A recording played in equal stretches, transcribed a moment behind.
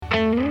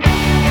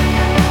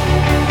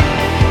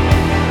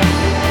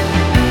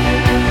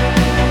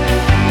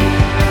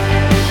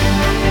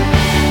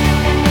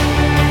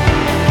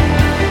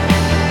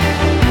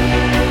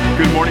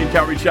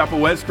Chapel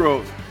West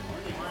Grove.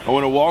 I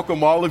want to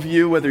welcome all of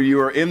you, whether you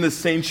are in the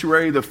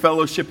sanctuary, the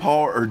fellowship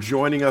hall, or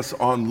joining us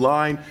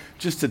online,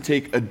 just to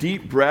take a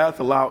deep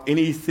breath, allow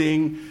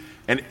anything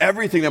and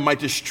everything that might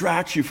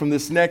distract you from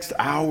this next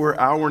hour,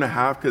 hour and a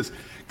half, because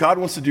God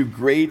wants to do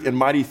great and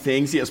mighty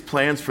things. He has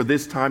plans for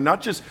this time, not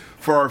just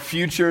for our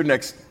future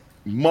next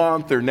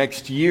month or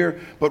next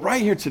year, but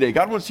right here today.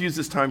 God wants to use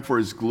this time for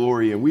His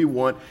glory, and we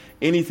want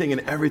anything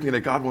and everything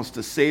that God wants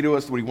to say to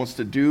us, what He wants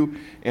to do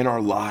in our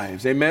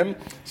lives. Amen?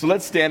 So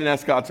let's stand and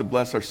ask God to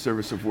bless our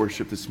service of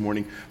worship this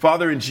morning.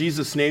 Father, in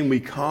Jesus' name, we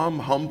come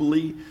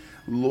humbly,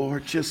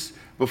 Lord, just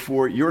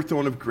before your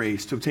throne of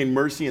grace to obtain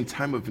mercy in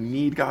time of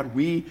need. God,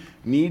 we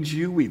need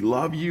you. We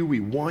love you. We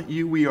want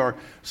you. We are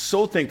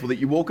so thankful that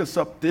you woke us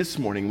up this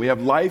morning. We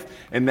have life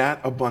and that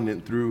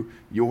abundant through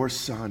your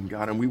Son,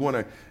 God, and we want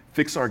to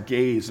fix our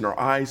gaze and our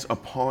eyes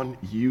upon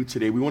you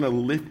today. We want to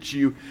lift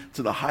you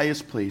to the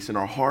highest place in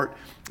our heart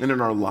and in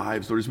our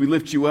lives. Lord, as we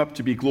lift you up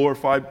to be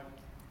glorified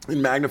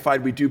and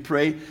magnified, we do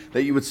pray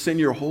that you would send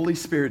your Holy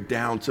Spirit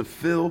down to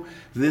fill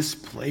this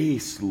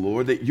place,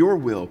 Lord, that your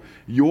will,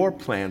 your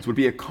plans would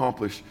be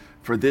accomplished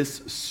for this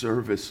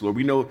service, Lord.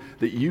 We know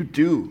that you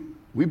do.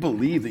 We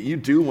believe that you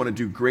do want to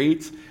do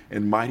great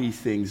and mighty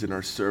things in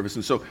our service.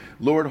 And so,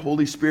 Lord,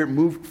 Holy Spirit,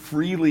 move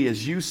freely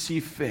as you see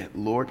fit,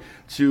 Lord,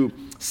 to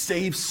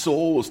save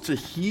souls, to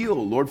heal,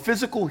 Lord,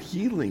 physical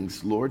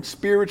healings, Lord,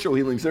 spiritual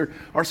healings. There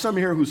are some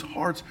here whose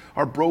hearts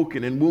are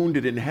broken and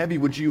wounded and heavy.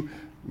 Would you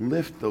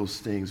lift those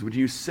things? Would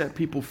you set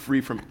people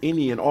free from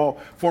any and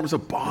all forms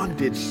of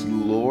bondage,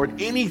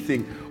 Lord?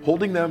 Anything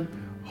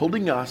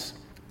holding us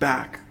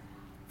back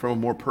from a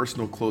more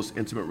personal, close,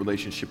 intimate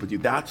relationship with you.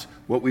 That's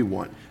what we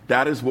want.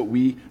 That is what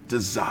we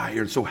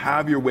desire. And so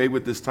have your way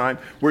with this time.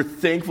 We're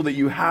thankful that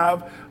you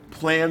have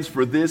plans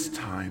for this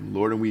time,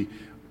 Lord, and we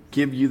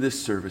give you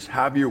this service.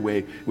 Have your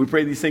way. We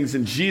pray these things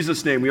in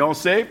Jesus' name. We all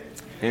say,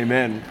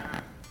 amen.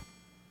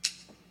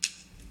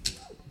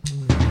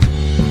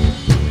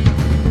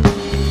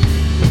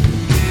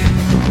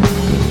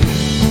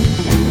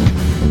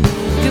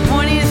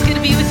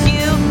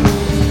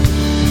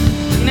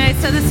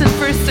 I said this in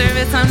first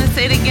service, I'm going to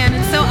say it again.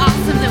 It's so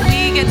awesome that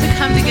we get to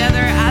come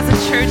together as a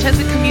church, as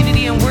a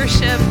community, and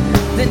worship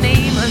the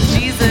name of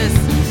Jesus.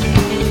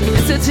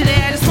 And so today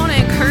I just want to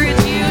encourage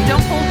you,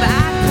 don't hold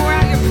back, pour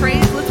out your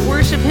praise, let's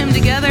worship Him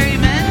together,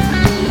 amen?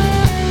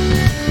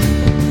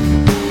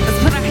 Let's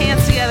put our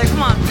hands together,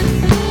 come on.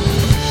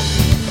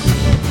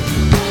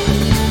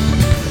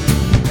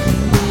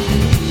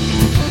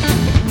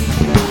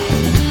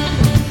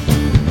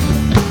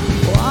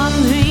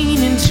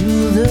 Wandering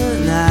into the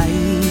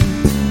night,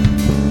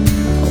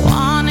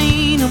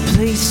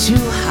 place to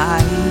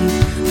hide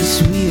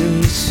this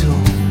weary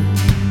soul,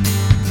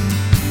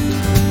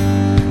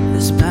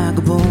 this bag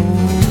of bones.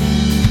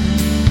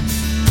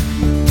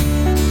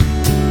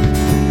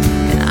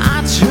 And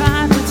I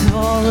tried with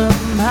all of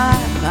my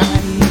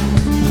might,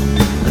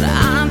 but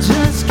I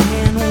just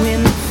can't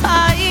win the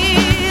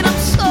fight. I'm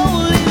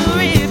slowly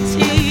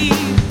empty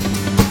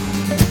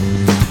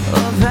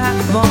of that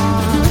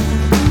bond.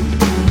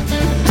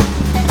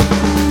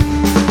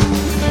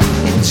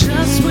 And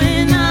just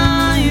when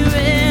I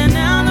ran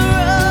down the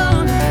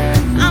road,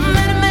 I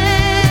met a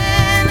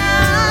man I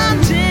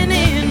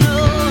didn't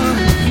know,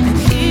 and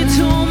he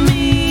told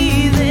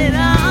me that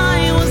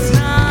I was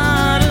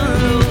not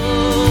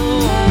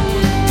alone.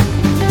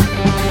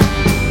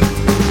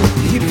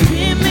 He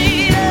picked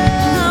me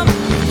up,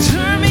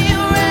 turned me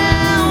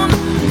around,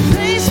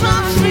 placed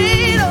my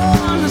feet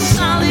on the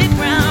solid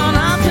ground. I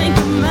thank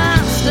the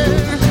Master,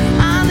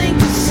 I thank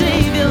the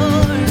Savior,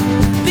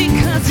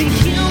 because He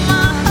healed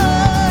my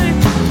heart,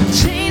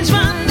 changed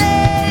my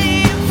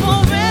name,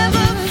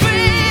 forever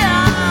free.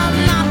 I'm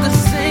not the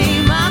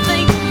same. I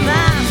thank the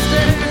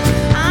Master,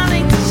 I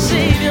thank the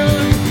Savior.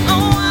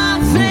 Oh, I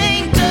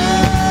thank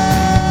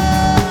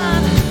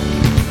God.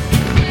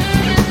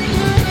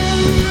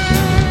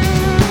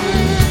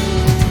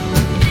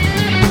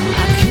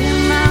 I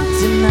cannot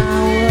deny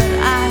what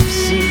I've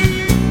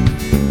seen.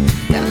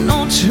 Got no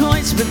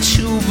choice but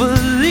to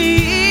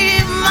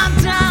believe. My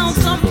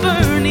doubts are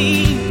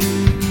burning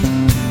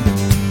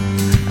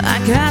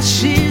like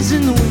ashes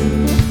in the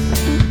wind.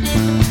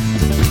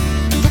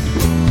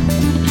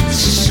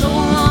 So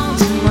long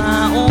to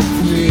my old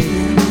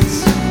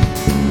friends,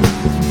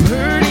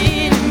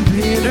 burning in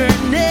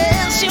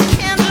bitterness. You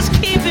can't just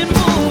keep it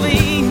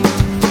moving.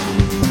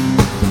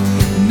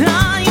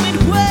 Not even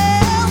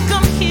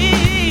welcome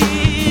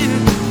here.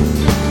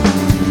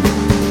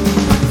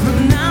 From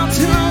now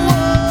till I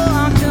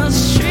walk the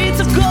streets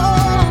of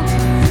gold,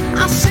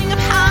 I'll sing of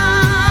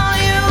how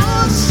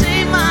you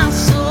saved my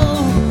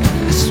soul.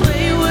 This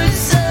wayward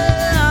son.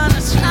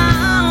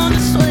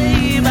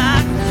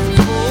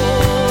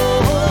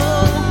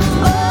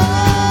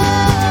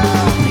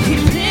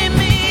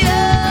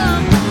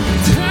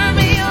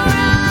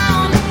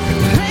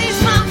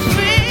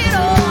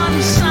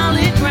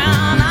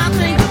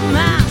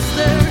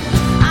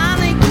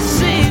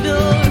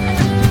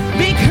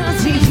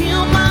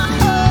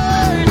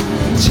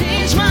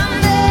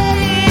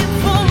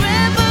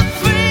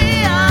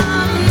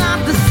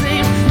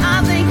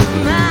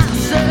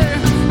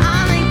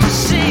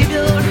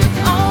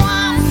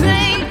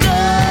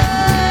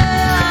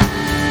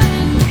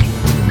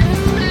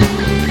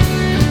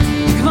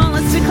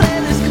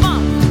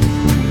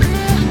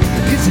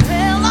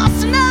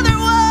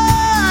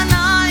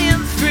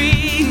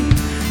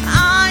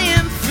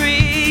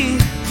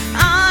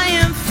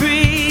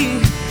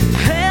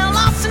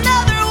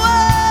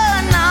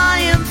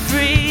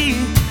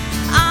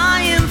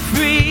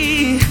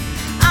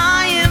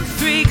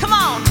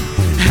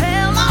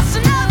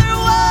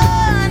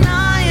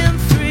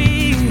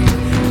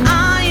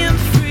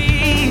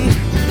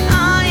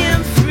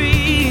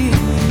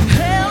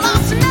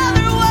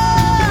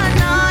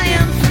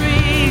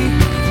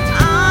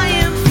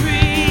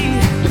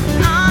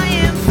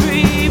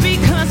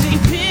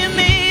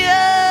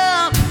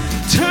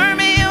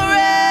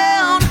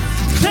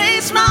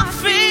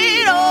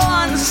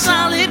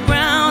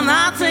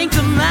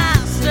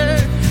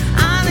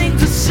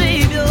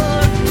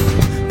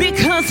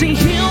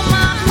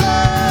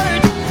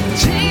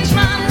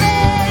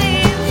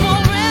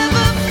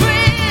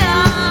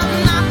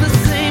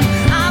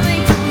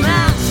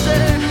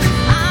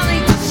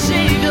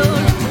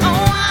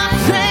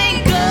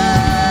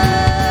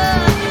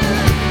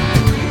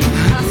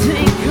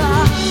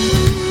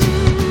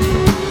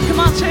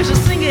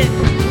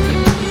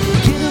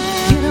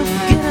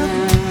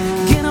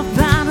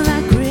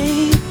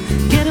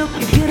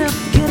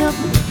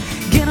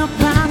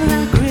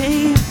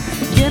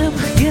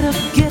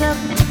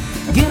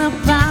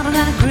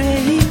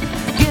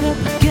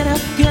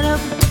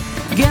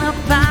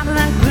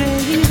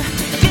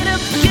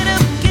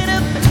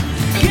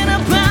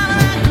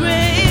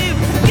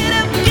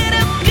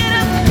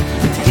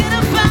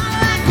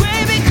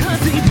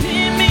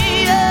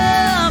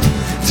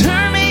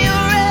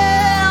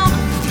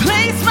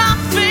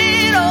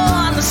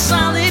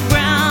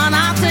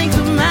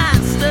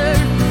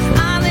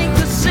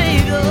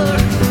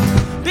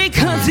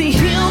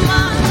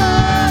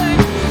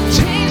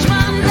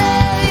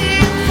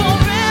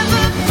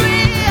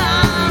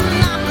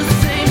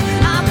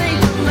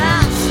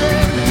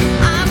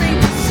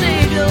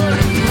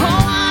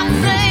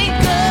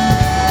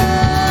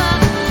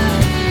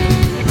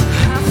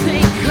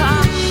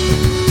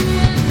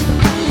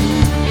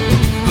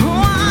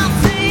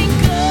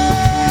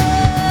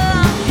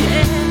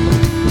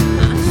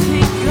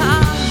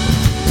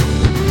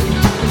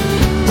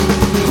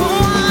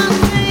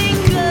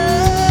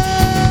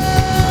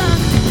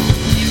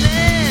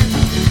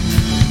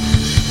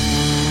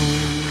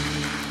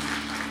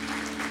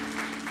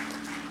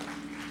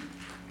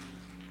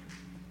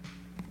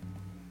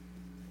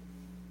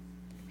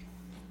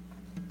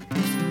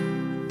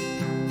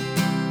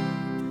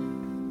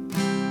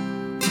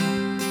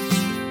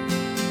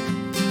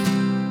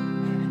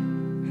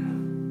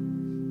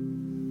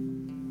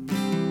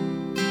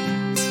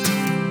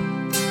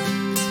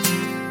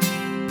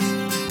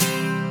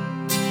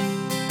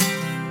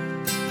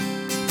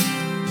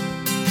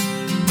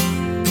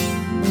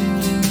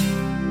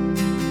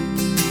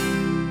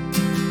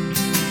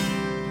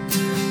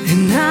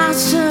 I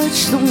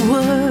searched the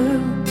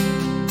world,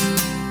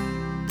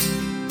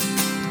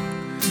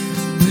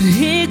 but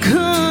He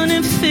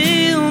couldn't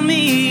fill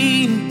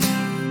me.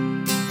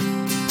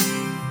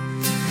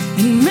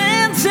 In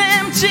man's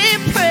empty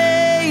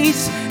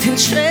praise and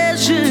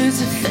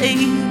treasures of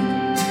faith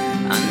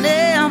are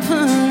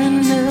never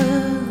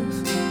enough.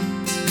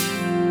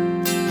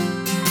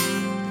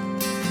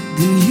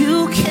 Then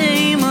you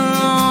came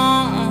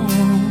along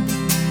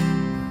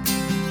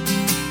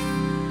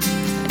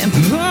and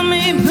put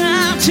me back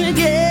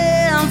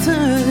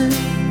together,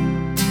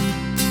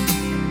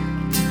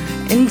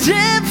 and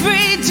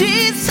every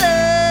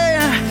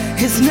desire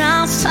is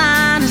now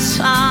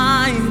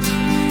satisfied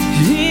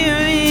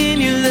here in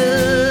your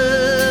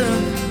love.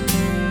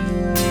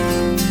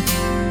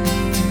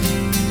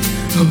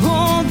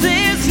 Oh,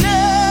 there's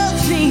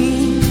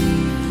nothing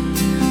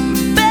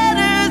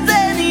better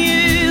than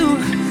you.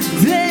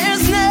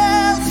 There's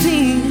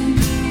nothing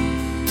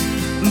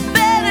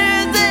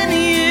better than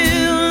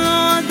you,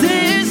 Lord.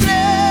 There's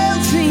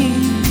nothing,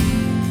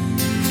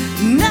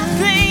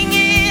 nothing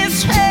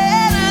is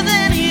better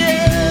than you.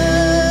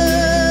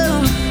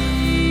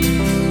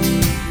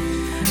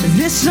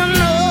 This I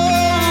know.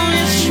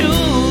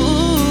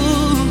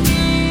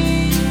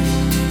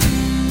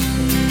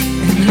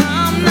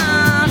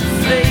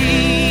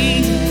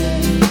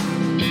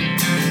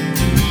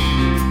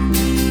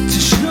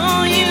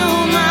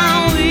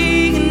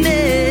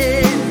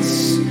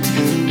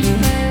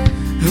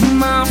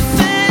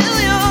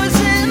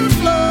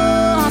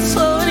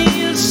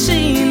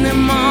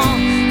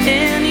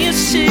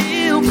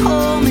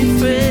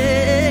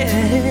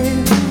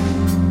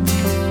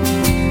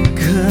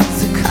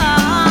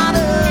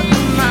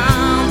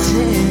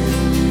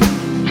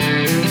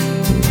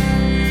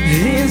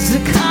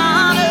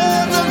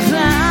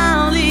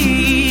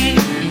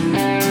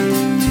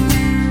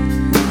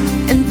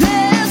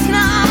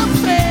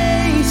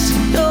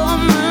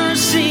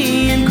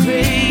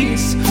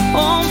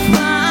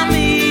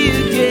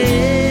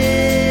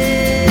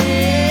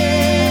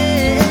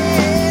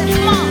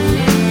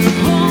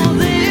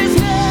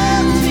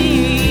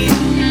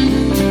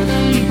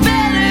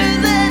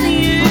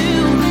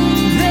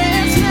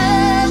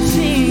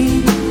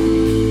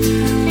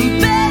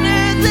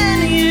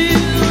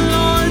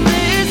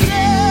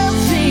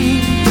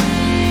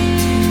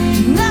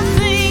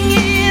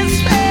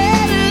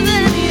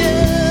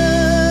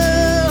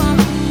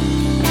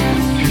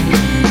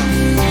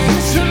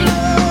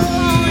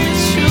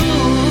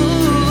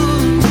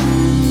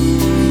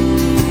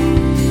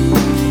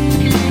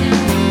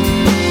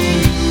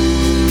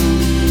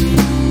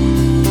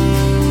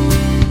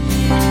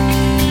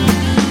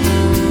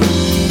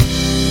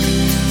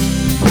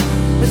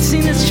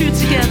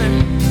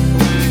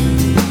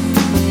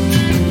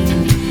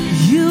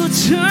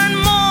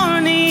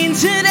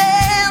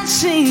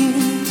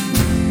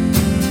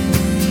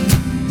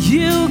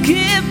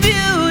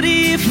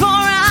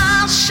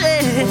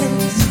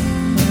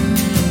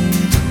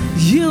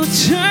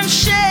 Turn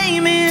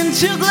shame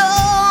into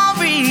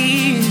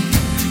glory.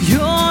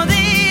 You're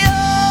the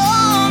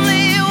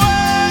only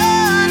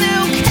one who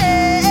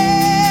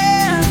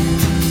can.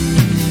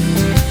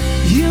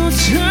 You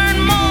turn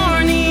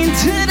mourning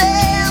to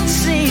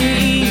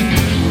dancing.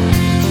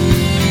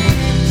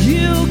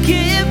 You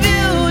give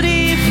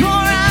beauty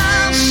for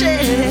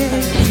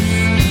ashes.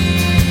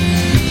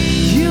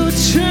 You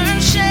turn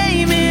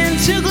shame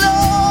into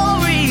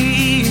glory.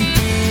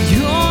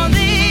 You're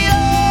the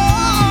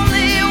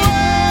only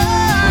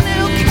one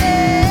who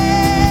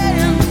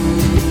can.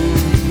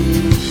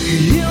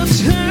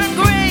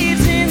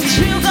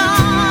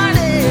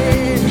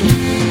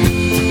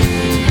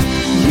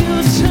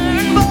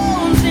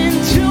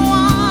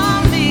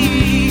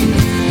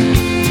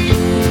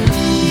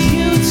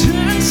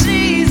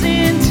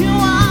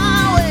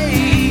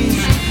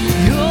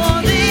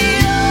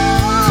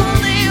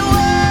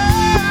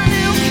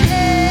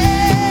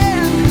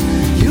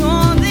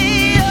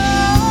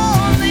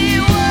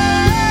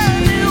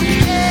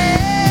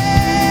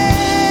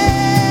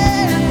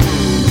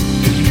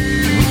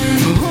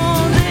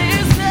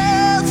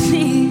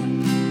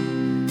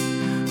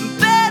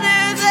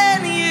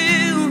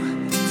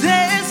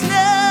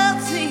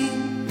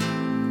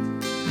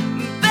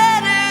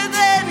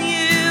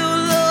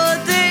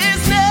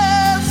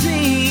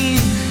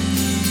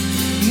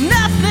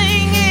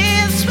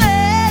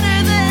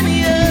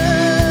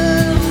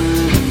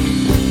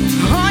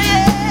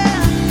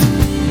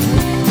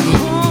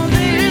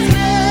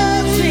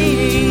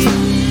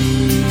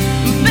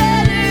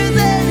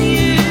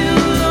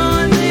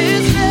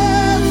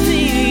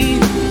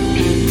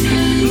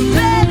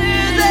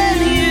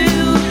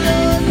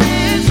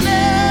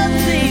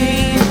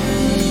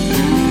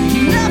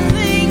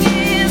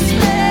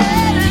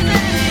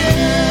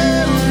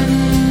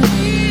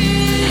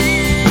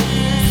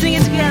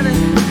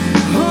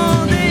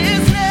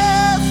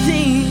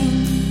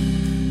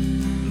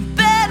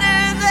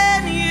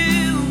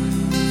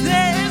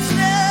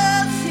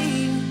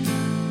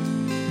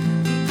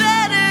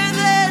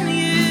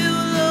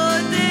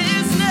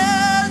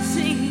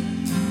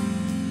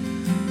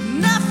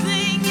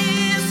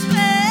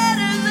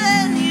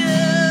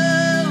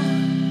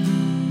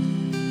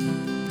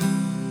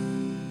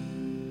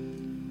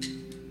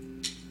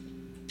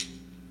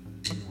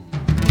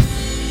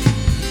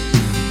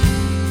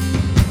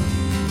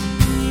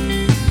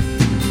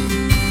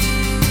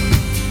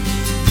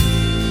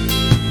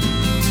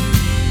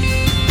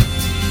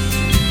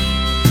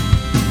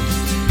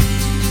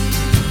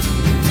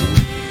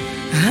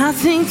 I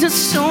think the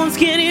storm's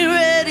getting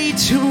ready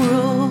to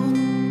roll.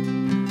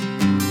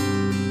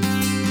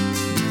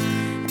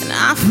 And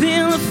I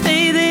feel the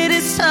faith that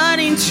is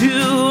starting to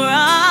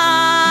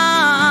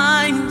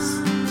rise.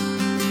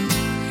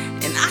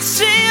 And I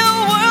see a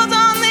world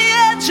on the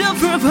edge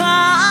of revival.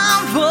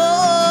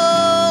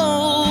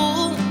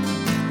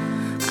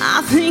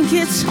 I think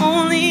it's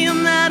only a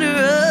matter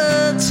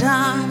of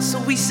time. So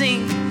we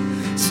sing,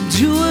 so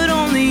do what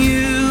only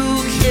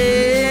you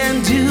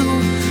can do.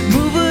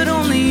 Move what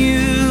only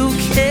you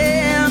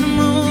can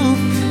move.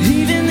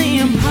 Even the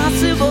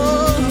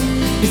impossible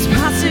is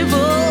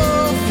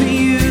possible for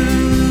you.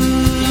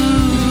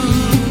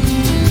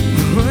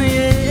 Oh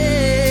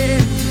yeah.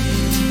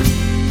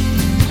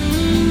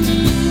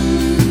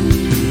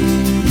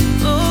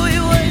 Oh, we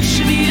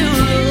worship you,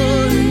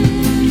 Lord.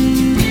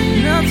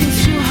 Nothing's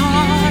too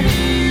hard.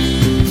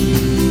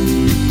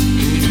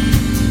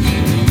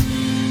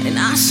 And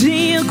I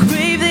see a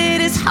grave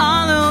that is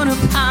hollowed of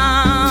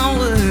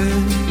power.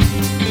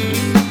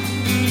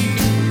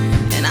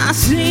 And I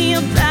see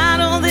a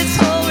battle that's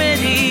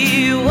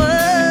already won.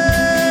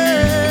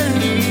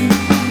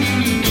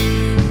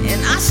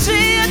 And I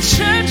see a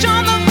church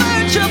on the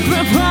verge of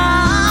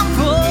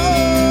revival.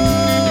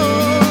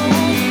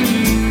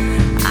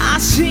 I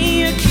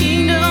see a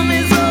kingdom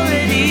is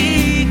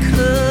already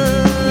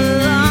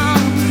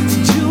come.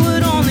 Do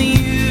what only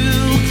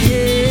you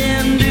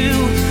can do.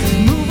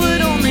 Move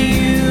what only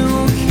you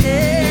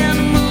can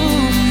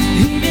move.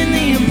 Even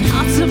the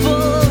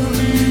impossible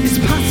is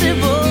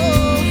possible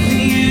for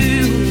you.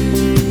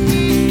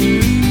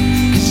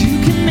 'Cause you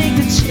can make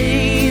the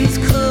chains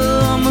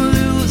come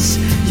loose.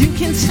 You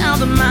can tell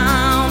the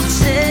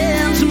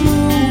mountains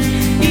move.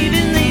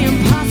 Even the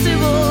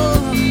impossible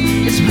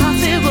is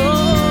possible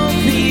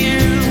for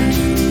you.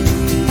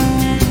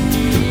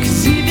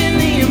 'Cause even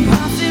the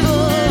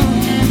impossible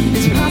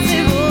is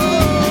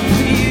possible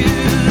for you.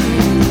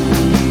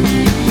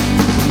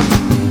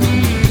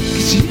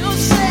 'Cause you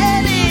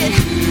said it,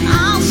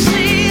 I'll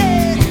see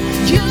it.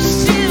 You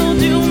still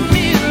do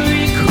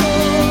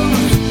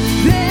miracles.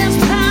 There's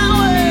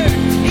power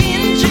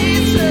in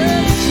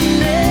Jesus'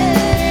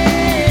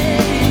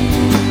 name.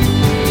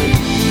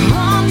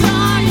 All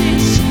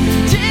darkness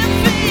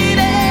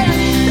defeated.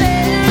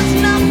 There's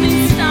nothing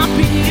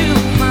stopping you,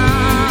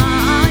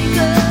 my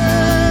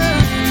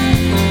God.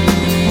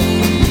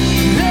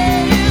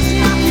 There's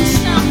nothing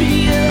stopping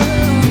you.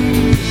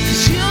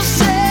 'Cause you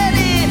said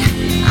it,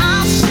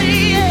 I'll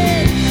see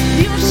it.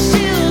 You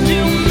still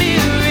do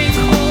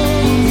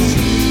miracles.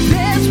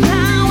 There's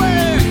power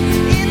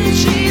in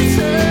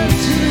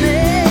Jesus'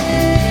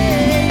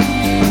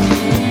 name.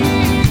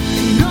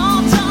 And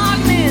all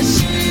darkness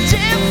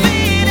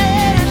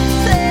defeated.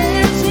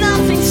 There's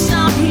nothing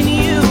stopping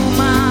you,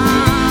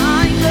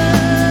 my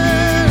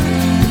God.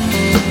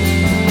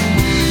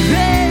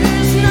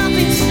 There's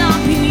nothing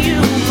stopping you,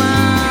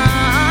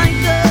 my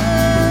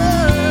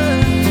God.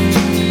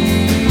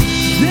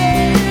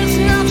 There's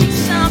nothing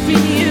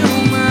stopping you,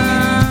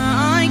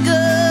 my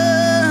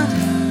God.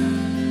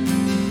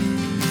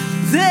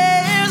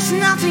 There's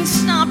nothing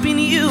stopping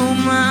you,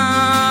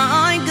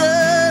 my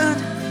God.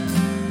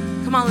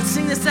 Come on, let's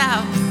sing this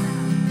out.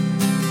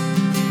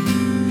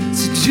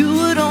 So do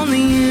what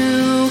only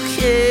you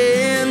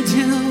can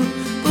do.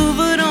 Move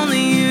what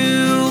only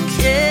you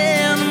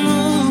can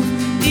move.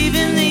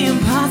 Even the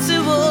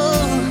impossible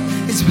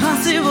is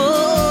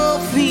possible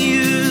for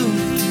you.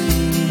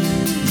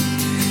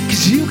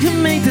 'Cause you can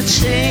make the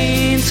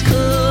chains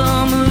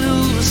come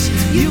loose.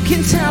 You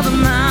can tell the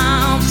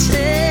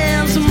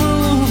mountains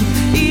move.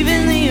 Even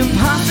the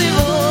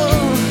impossible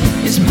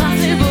is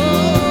possible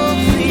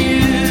for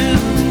you.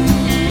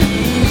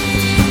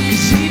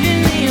 'Cause even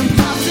the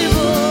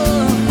impossible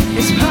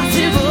is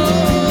possible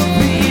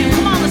for you.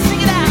 Come on, let's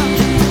sing it out.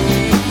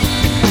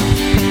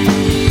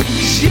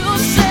 'Cause you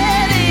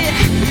said it,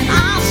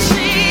 I'll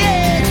see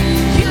it.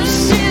 You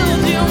still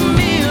do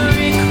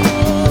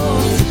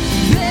miracles.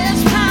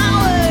 There's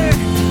power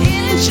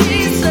in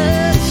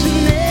Jesus'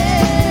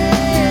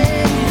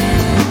 name.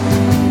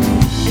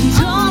 And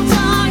all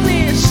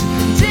darkness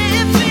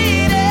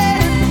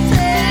defeated.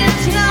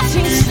 There's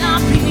nothing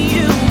stopping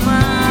you,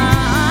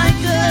 my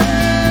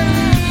God.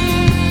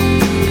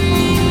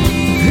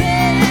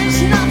 There's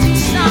nothing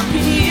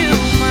stopping you,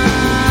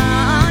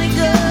 my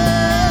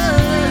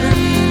God.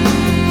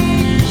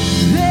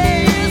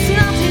 There's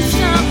nothing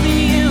stopping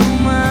you,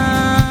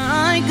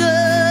 my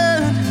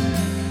God.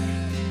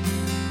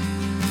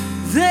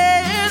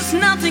 There's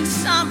nothing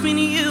stopping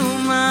you,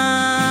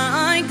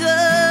 my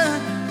God.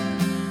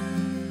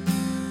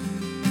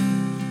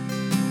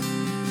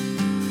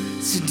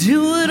 So do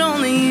what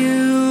only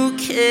you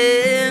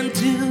can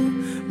do.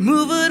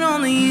 Move what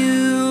only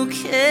you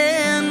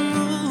can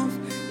move.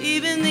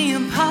 Even the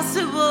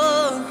impossible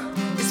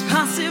is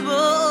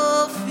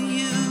possible for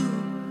you.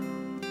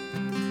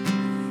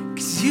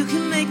 'Cause you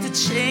can make the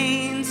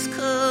chains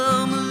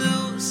come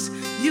loose.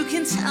 You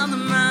can tell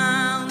the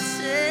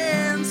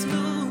mountains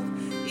move.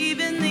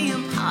 Even the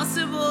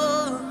impossible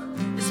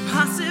is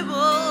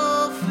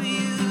possible for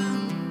you.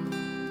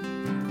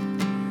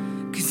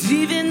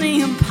 even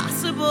the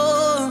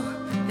impossible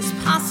is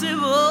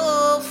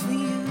possible for you.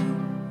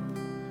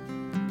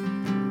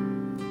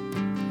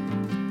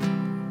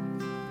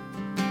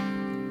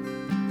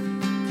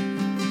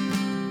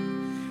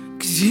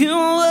 'Cause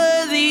you're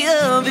worthy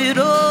of it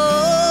all.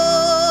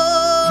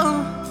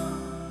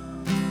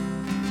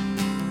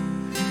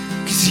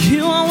 'Cause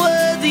you are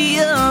worthy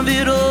of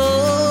it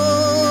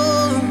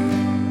all.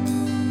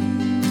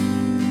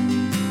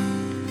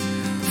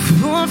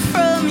 For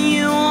from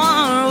you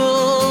are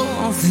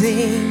all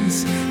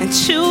things, and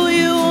to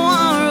you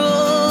are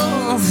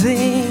all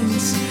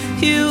things.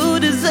 You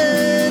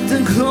deserve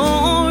the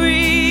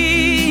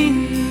glory.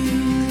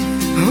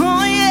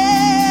 Oh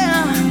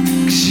yeah,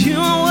 'cause you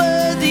are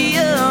worthy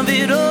of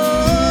it all.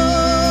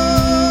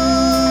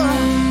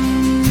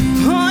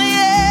 Oh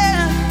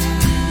yeah,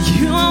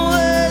 you are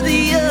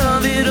worthy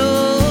of it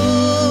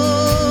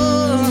all.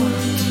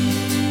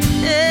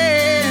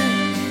 Yeah,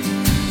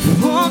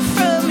 for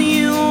from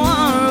you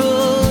are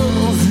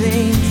all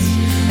things,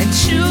 and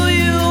to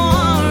you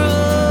are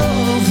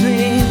all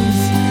things.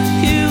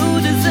 You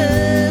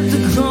deserve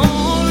the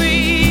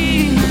glory.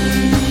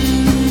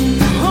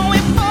 Oh, we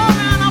pour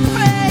out our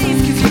praise,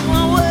 'cause you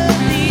are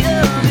worthy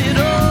of it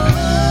all.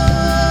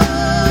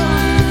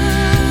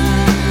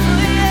 Oh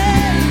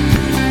yeah,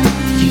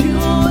 you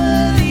are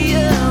worthy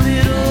of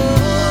it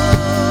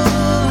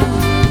all.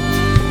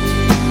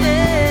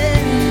 Yeah,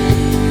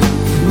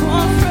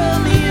 for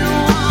from you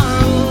are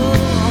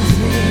all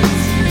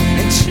things,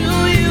 and to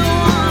you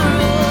are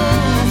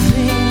all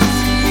things.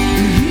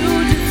 You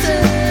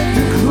deserve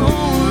the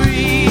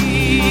glory.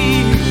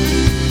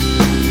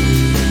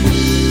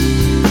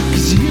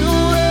 'Cause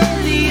you're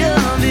worthy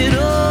of it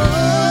all.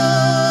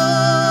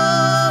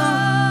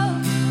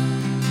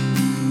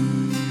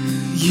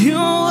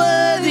 You're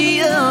worthy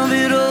of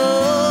it all.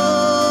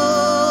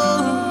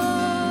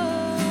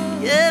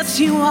 Yes,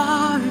 you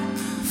are.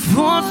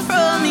 For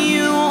from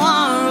you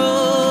are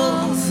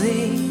all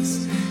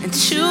things, and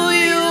to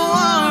you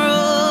are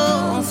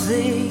all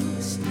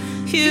things.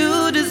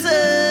 You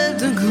deserve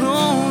the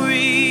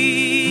glory.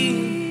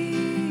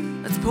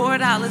 Let's pour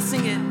it out. Let's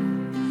sing it.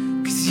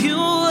 'Cause you're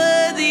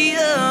worthy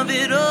of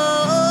it all.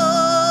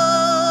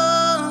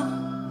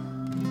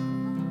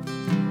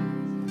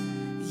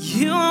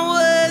 You're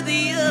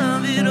worthy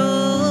of it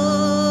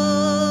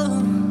all.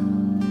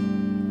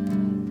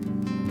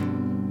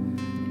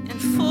 And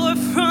for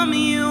from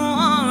you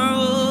are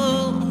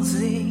all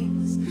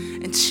things,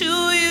 and to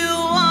you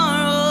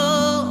are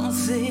all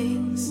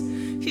things.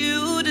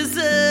 You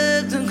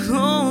deserve the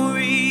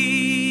glory.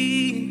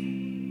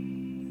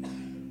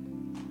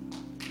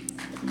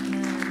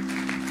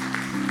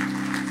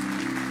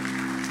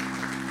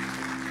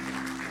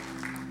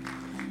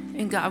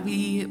 And God,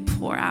 we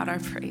pour out our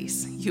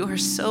praise. You are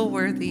so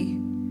worthy.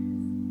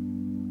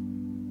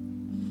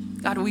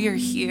 God, we are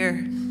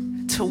here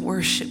to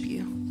worship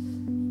you,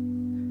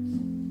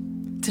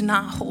 to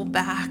not hold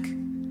back,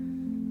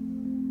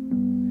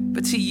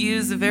 but to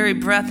use the very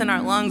breath in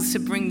our lungs to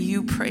bring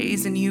you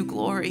praise and you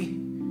glory.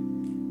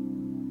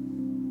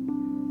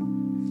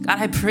 God,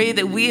 I pray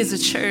that we as a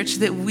church,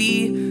 that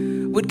we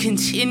would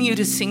continue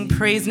to sing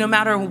praise no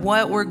matter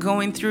what we're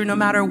going through, no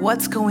matter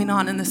what's going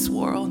on in this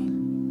world.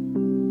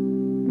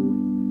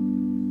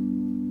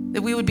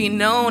 That we would be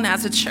known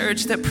as a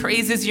church that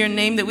praises your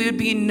name, that we would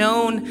be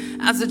known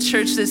as a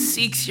church that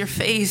seeks your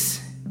face.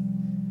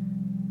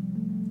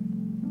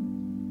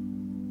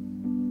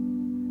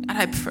 God,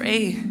 I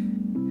pray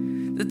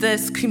that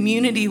this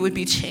community would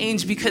be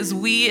changed because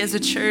we as a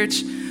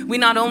church, we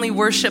not only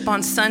worship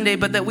on Sunday,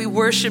 but that we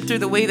worship through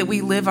the way that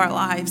we live our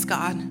lives,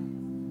 God.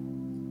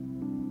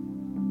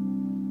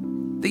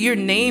 That your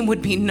name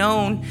would be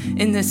known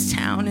in this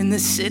town, in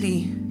this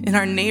city, in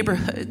our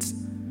neighborhoods.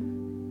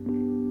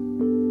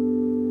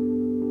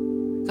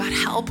 God,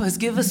 help us,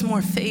 give us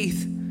more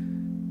faith.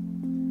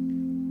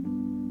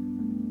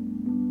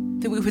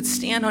 That we would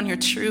stand on your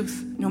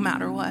truth no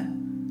matter what.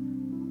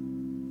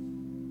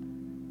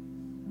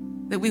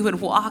 That we would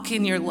walk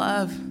in your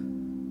love.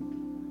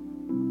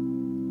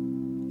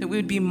 That we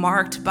would be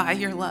marked by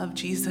your love,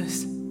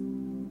 Jesus.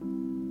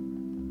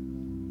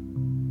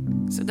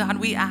 So God,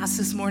 we ask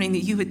this morning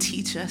that you would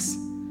teach us.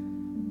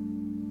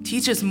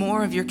 Teach us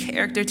more of your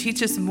character.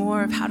 Teach us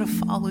more of how to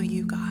follow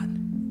you, God.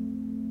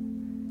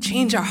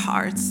 Change our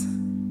hearts.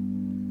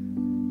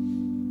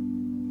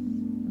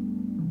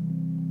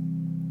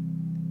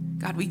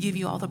 God, we give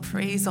you all the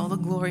praise, all the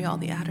glory, all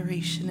the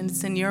adoration. And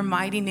it's in your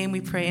mighty name we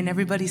pray. And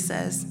everybody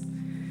says,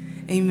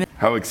 amen.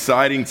 How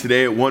exciting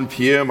today at 1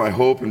 p.m. I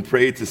hope and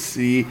pray to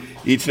see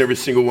each and every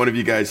single one of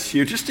you guys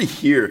here, just to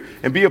hear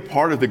and be a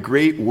part of the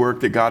great work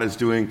that God is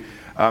doing.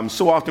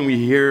 So often we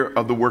hear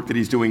of the work that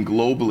he's doing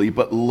globally,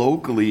 but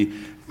locally,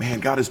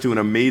 man, God is doing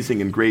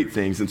amazing and great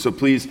things. And so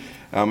please,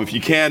 if you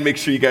can, make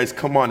sure you guys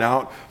come on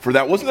out for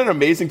that. Wasn't it an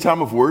amazing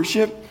time of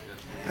worship?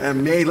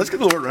 And man, let's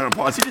give the Lord a round of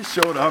applause. He just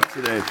showed up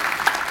today.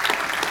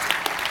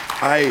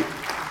 I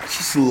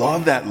just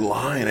love that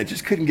line. I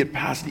just couldn't get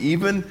past it.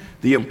 Even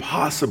the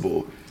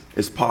impossible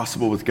is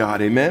possible with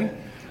God. Amen?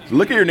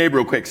 Look at your neighbor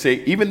real quick.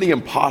 Say, even the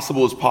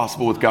impossible is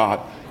possible with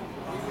God.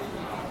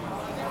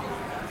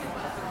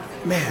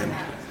 Man,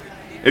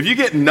 if you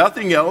get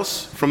nothing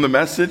else from the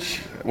message,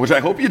 which I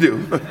hope you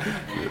do,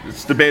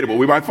 it's debatable.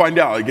 We might find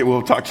out.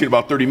 We'll talk to you in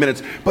about 30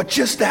 minutes. But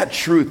just that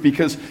truth,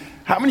 because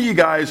how many of you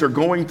guys are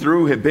going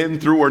through, have been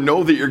through, or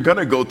know that you're going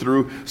to go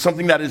through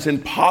something that is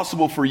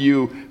impossible for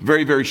you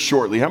very, very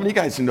shortly? How many of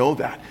you guys know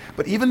that?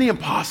 But even the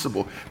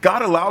impossible,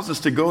 God allows us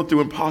to go through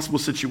impossible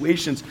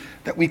situations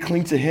that we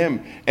cling to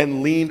Him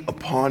and lean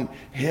upon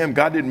Him.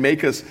 God didn't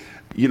make us,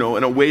 in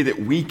a way that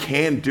we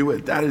can do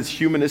it. That is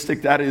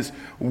humanistic. That is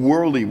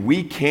worldly.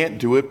 We can't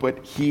do it,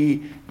 but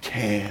He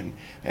can.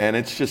 And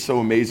it's just so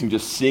amazing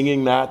just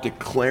singing that,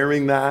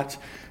 declaring that,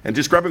 and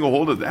just grabbing a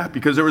hold of that,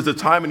 because there was a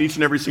time in each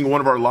and every single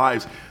one of our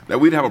lives that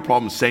we'd have a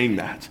problem saying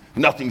that.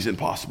 Nothing's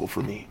impossible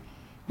for me.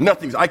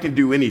 I can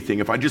do anything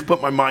if I just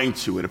put my mind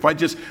to it. If I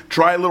just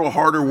try a little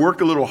harder,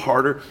 work a little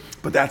harder.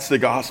 But that's the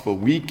gospel.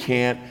 We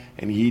can't,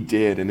 and He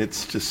did. And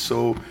it's just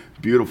so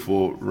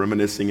beautiful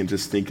reminiscing and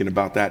just thinking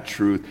about that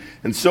truth.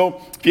 And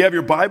so if you have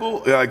your Bible,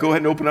 go ahead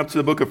and open up to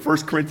the book of 1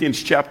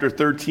 Corinthians chapter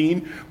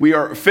 13. We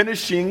are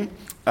finishing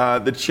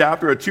the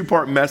chapter, a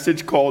two-part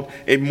message called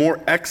A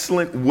More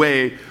Excellent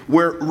Way,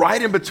 where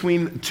right in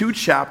between two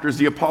chapters,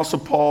 the Apostle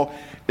Paul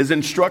is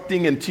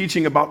instructing and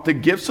teaching about the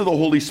gifts of the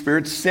Holy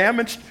Spirit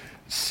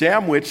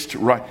sandwiched,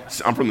 right?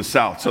 I'm from the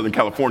South, Southern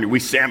California. We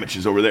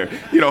sandwiches over there,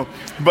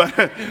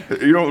 but,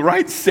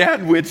 right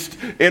sandwiched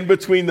in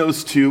between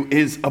those two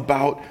is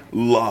about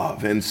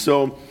love. And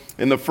so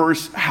in the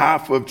first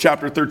half of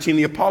chapter 13,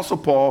 the Apostle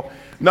Paul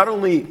not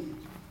only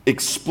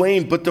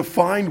explained but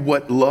defined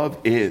what love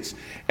is.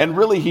 And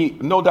really, he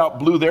no doubt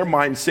blew their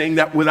mind, saying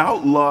that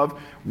without love,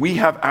 we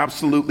have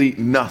absolutely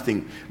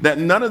nothing. That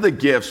none of the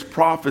gifts,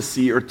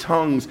 prophecy or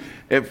tongues,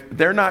 if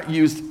they're not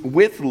used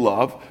with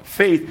love,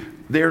 faith,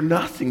 they're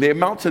nothing. They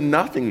amount to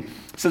nothing.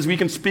 It says we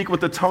can speak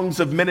with the tongues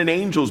of men and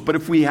angels, but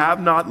if we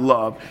have not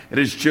love, it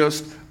is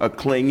just a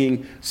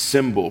clanging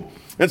cymbal.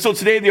 And so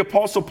today, the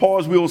Apostle Paul,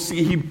 as we will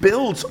see, he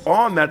builds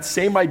on that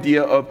same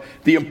idea of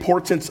the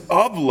importance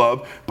of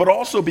love, but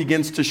also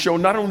begins to show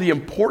not only the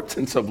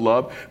importance of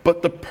love,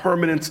 but the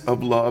permanence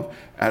of love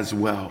as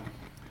well.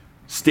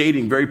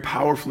 Stating very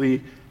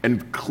powerfully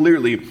and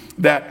clearly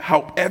that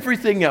how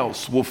everything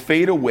else will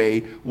fade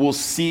away, will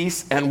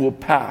cease, and will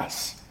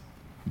pass,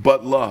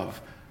 but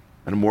love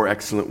in a more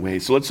excellent way.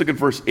 So let's look at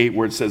verse 8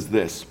 where it says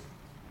this: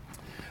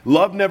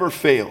 love never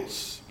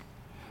fails.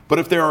 But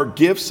if there are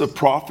gifts of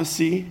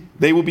prophecy,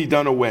 they will be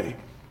done away.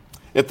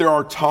 If there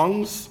are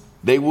tongues,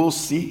 they will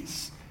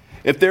cease.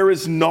 If there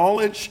is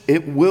knowledge,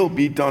 it will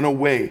be done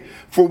away.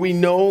 For we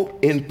know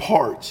in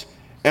part,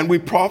 and we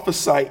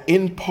prophesy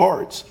in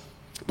part.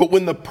 But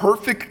when the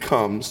perfect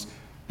comes,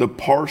 the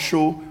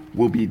partial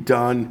will be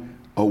done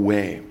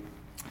away.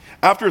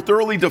 After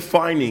thoroughly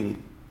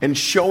defining and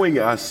showing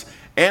us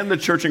and the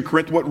church in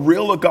Corinth what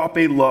real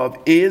agape love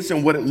is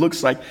and what it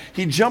looks like,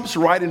 he jumps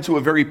right into a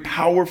very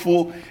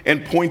powerful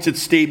and pointed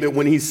statement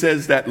when he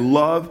says that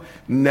love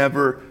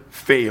never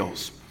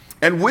fails.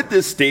 And with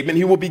this statement,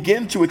 he will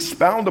begin to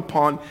expound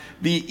upon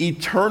the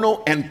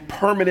eternal and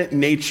permanent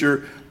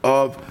nature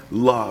of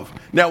love.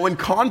 Now, in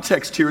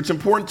context here, it's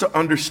important to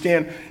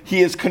understand he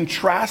is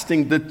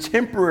contrasting the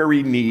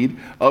temporary need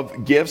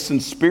of gifts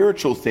and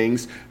spiritual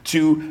things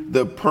to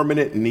the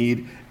permanent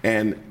need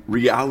and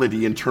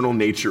reality, internal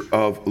nature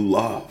of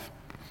love.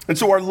 And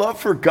so our love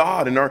for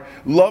God and our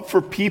love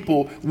for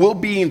people will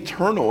be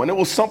eternal, and it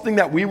will something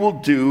that we will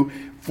do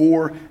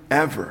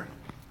forever.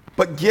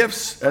 But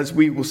gifts, as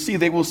we will see,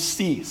 they will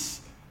cease.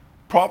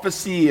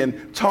 Prophecy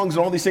and tongues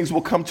and all these things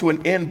will come to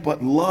an end,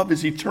 but love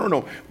is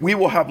eternal. We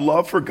will have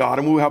love for God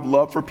and we will have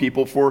love for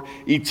people for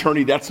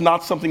eternity. That's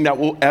not something that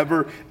will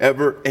ever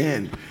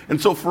end.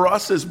 And so for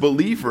us as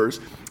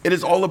believers, it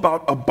is all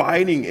about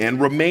abiding in,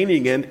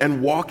 remaining in,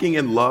 and walking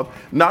in love,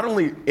 not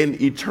only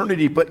in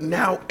eternity, but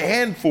now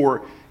and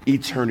for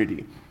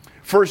eternity.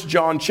 1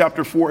 John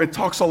chapter 4, it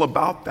talks all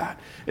about that.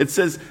 It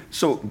says,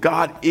 so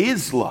God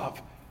is love.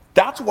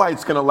 That's why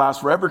it's going to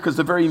last forever, because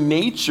the very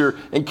nature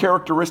and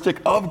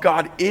characteristic of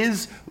God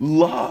is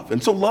love.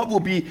 And so love will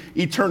be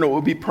eternal, it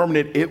will be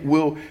permanent, it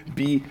will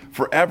be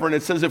forever. And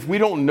it says if we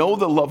don't know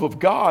the love of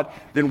God,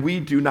 then we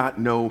do not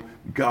know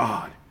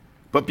God.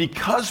 But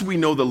because we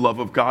know the love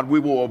of God, we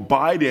will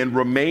abide in,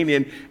 remain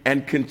in,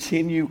 and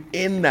continue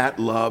in that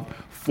love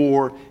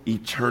for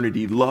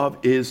eternity. Love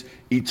is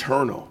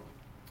eternal.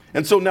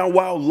 And so now,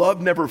 while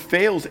love never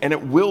fails and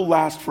it will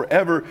last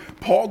forever,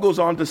 Paul goes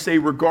on to say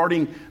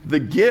regarding the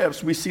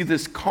gifts, we see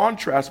this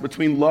contrast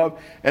between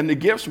love and the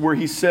gifts where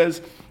he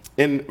says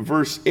in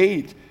verse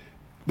 8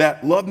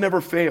 that love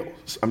never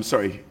fails. I'm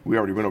sorry, we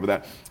already went over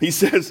that. He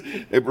says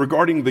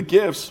regarding the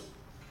gifts,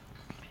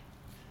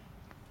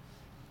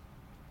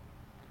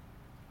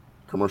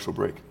 commercial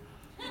break.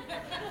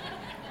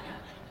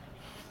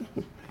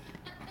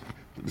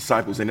 The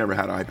disciples, they never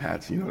had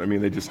iPads, you know what I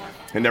mean?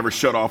 They never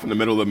shut off in the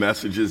middle of the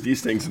messages.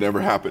 These things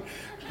never happen.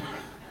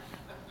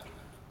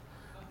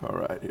 All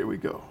right, here we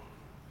go.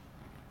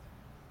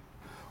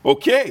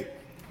 Okay,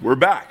 We're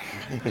back.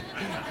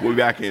 We're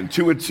back in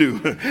 2 and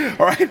 2.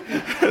 All right.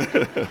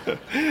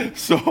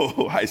 So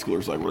high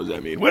schoolers like, what does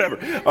that mean? Whatever.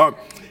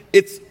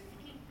 It's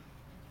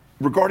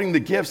regarding the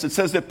gifts. It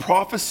says that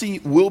prophecy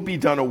will be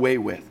done away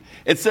with.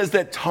 It says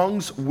that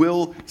tongues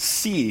will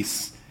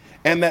cease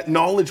and that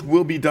knowledge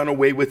will be done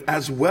away with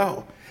as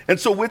well. And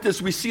so with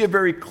this, we see a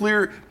very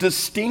clear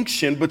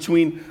distinction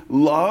between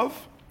love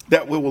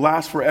that will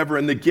last forever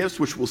and the gifts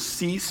which will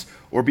cease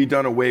or be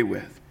done away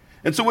with.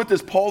 And so with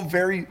this, Paul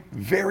very,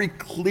 very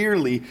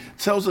clearly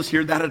tells us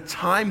here that a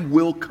time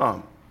will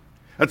come,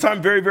 a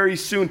time very, very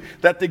soon,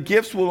 that the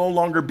gifts will no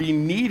longer be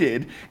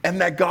needed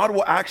and that God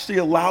will actually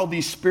allow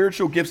these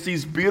spiritual gifts,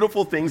 these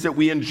beautiful things that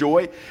we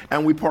enjoy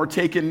and we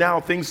partake in now,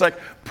 things like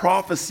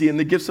prophecy and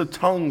the gifts of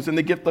tongues and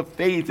the gift of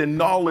faith and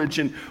knowledge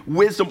and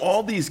wisdom,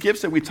 all these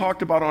gifts that we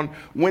talked about on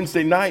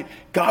Wednesday night,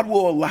 God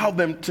will allow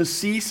them to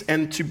cease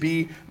and to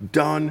be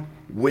done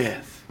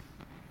with.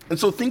 And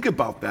so think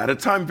about that. A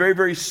time very,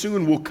 very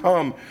soon will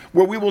come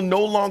where we will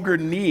no longer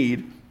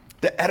need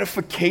the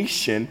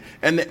edification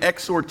and the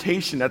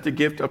exhortation that the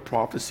gift of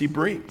prophecy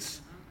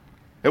brings.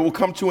 It will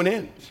come to an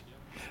end.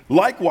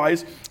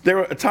 Likewise,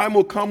 a time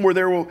will come where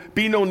there will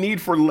be no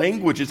need for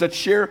languages that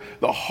share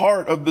the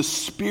heart of the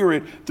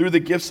Spirit through the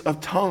gifts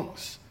of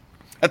tongues.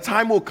 A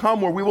time will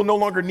come where we will no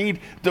longer need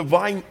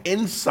divine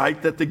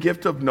insight that the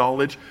gift of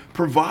knowledge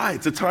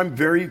provides. A time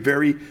very,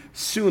 very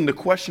soon. The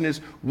question is,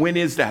 when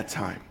is that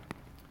time?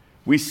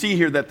 We see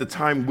here that the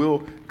time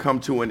will come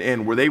to an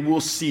end, where they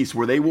will cease,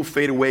 where they will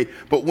fade away.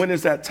 But when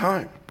is that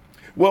time?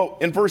 Well,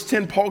 in verse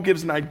 10, Paul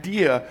gives an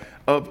idea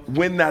of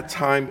when that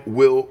time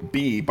will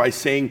be by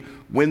saying,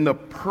 when the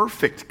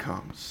perfect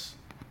comes.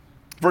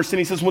 Verse 10,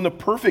 he says, when the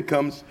perfect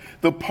comes,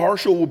 the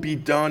partial will be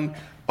done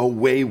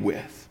away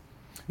with.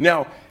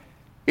 Now,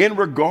 in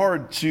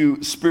regard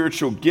to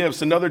spiritual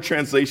gifts, another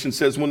translation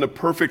says, when the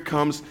perfect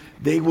comes,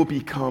 they will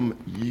become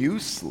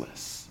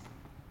useless.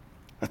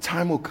 A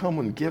time will come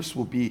when gifts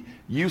will be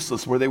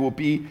useless, where they will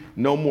be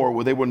no more,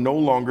 where they will no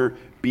longer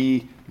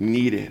be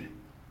needed.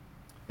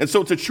 And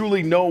so to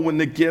truly know when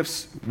the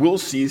gifts will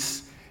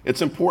cease,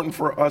 it's important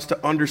for us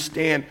to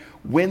understand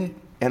when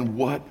and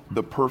what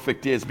the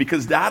perfect is,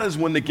 because that is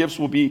when the gifts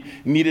will be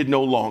needed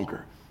no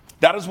longer.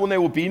 That is when they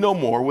will be no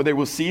more, where they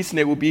will cease and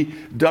they will be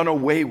done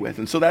away with.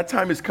 And so that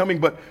time is coming,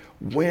 but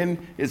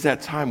when is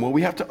that time? Well,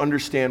 we have to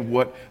understand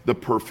what the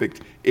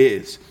perfect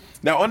is.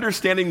 Now,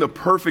 understanding the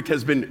perfect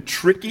has been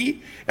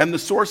tricky and the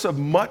source of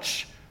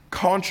much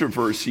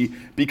controversy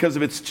because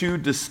of its two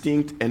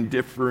distinct and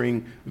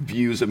differing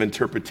views of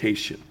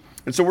interpretation.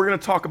 And so we're going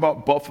to talk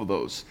about both of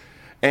those.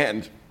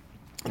 And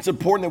it's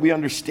important that we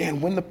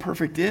understand when the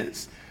perfect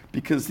is,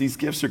 because these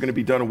gifts are going to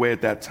be done away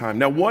at that time.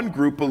 Now, one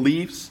group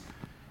believes,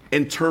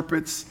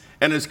 interprets,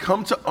 and has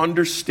come to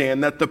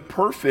understand that the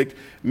perfect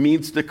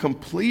means the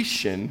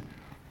completion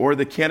or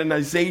the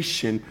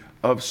canonization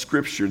of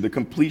Scripture, the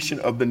completion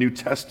of the New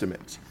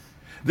Testament.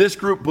 This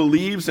group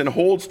believes and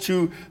holds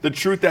to the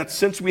truth that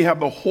since we have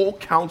the whole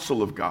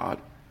counsel of God,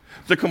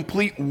 the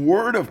complete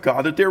Word of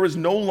God, that there is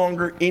no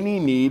longer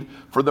any need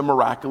for the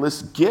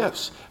miraculous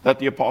gifts that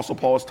the Apostle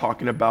Paul is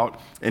talking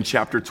about in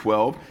chapter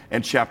 12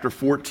 and chapter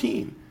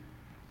 14.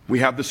 We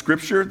have the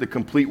Scripture, the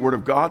complete Word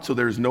of God, so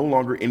there is no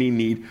longer any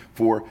need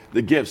for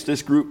the gifts.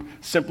 This group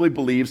simply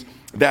believes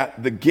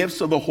that the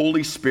gifts of the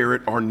Holy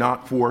Spirit are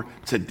not for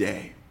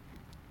today.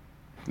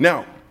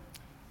 Now,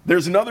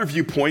 there's another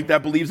viewpoint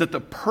that believes that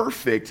the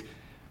perfect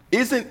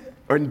isn't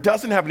or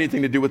doesn't have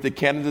anything to do with the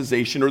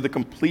canonization or the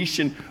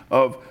completion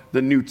of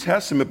the New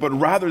Testament, but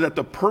rather that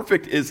the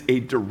perfect is a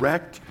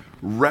direct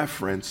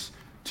reference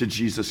to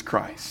Jesus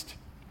Christ.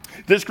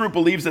 This group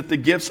believes that the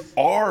gifts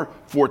are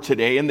for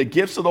today, and the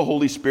gifts of the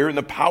Holy Spirit and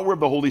the power of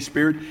the Holy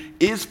Spirit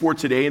is for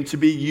today and to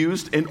be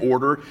used in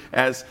order,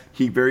 as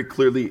he very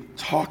clearly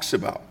talks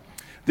about.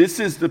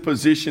 This is the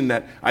position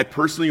that I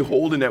personally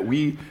hold and that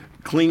we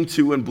cling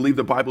to and believe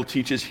the Bible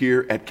teaches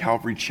here at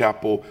Calvary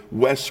Chapel,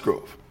 West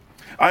Grove.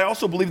 I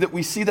also believe that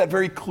we see that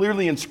very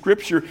clearly in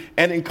Scripture,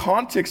 and in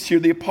context here,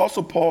 the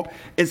Apostle Paul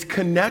is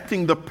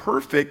connecting the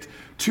perfect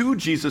to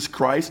Jesus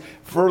Christ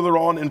further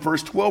on in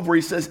verse 12, where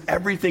he says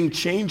everything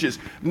changes,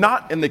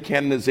 not in the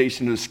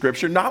canonization of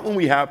Scripture, not when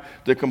we have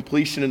the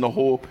completion in the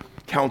whole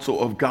counsel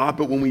of God,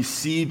 but when we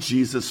see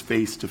Jesus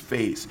face to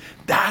face.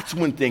 That's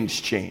when things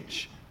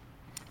change.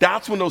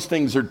 That's when those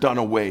things are done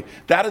away.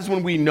 That is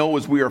when we know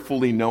as we are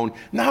fully known,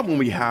 not when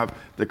we have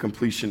the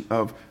completion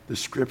of the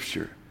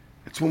Scripture.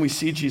 It's when we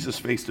see Jesus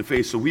face to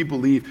face. So we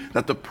believe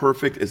that the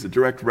perfect is a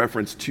direct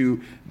reference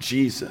to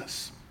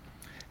Jesus.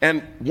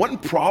 And one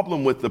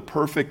problem with the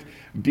perfect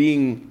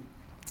being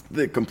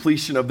the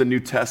completion of the New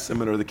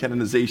Testament or the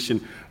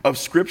canonization of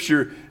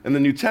Scripture in the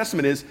New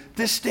Testament is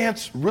this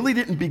stance really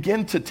didn't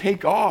begin to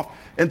take off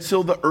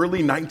until the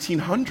early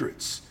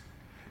 1900s.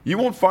 You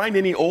won't find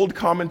any old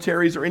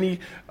commentaries or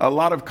a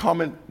lot of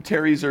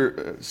commentaries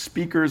or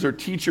speakers or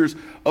teachers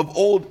of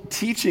old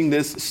teaching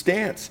this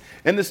stance.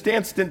 And the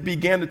stance didn't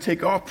begin to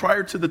take off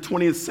prior to the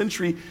 20th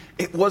century.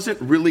 It wasn't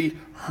really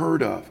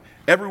heard of.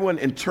 Everyone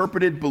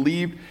interpreted,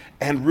 believed,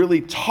 and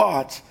really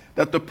taught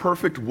that the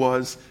perfect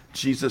was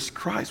Jesus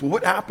Christ. Well,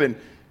 what happened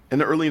in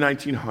the early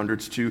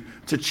 1900s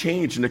to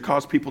change and to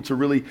cause people to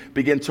really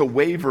begin to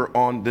waver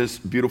on this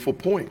beautiful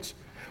point?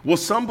 Well,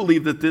 some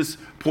believe that this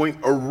point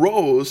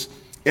arose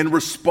in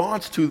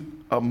response to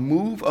a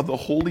move of the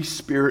Holy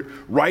Spirit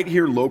right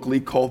here locally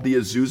called the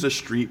Azusa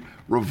Street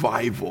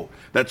Revival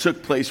that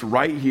took place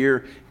right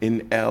here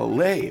in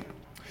LA.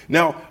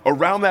 Now,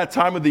 around that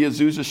time of the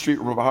Azusa Street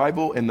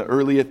Revival in the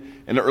early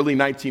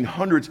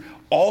 1900s,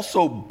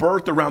 also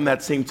birthed around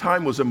that same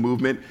time was a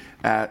movement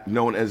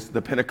known as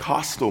the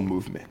Pentecostal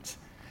movement.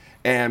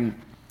 And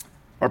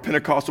our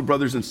Pentecostal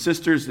brothers and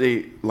sisters,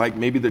 they, like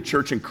maybe the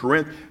church in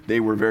Corinth, they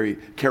were very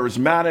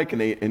charismatic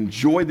and they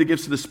enjoyed the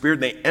gifts of the Spirit.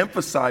 They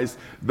emphasized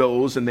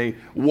those and they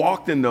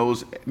walked in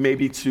those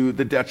maybe to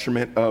the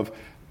detriment of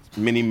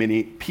many,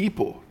 many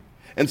people.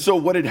 And so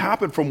what had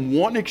happened from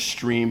one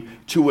extreme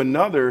to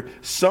another,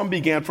 some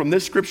began from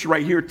this scripture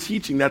right here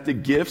teaching that the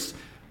gifts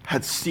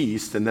had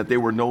ceased and that they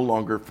were no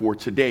longer for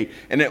today.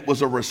 And it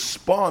was a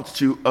response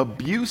to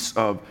abuse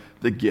of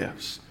the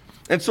gifts.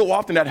 And so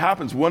often that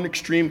happens, one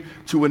extreme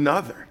to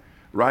another,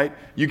 right?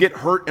 You get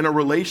hurt in a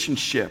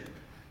relationship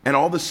and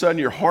all of a sudden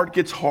your heart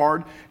gets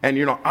hard and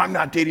I'm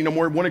not dating no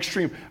more. One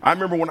extreme. I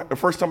remember the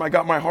first time I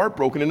got my heart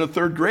broken in the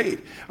 3rd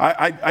grade.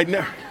 I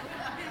never...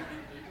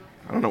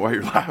 I don't know why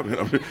you're laughing.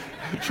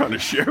 I'm trying to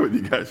share with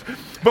you guys.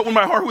 But when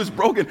my heart was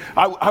broken,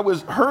 I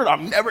was hurt.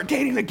 I'm never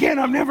dating again.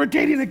 I'm never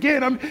dating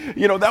again.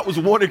 That was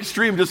one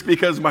extreme just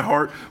because my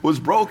heart was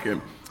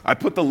broken. I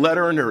put the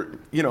letter in her,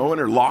 in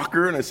her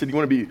locker, and I said, "You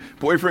want to be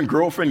boyfriend,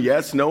 girlfriend?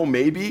 Yes, no,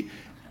 maybe."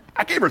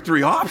 I gave her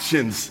 3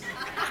 options,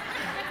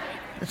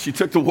 and she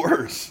took the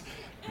worst.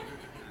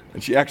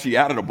 And she actually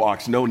added a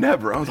box, "No,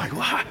 never." I was like,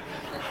 "What?"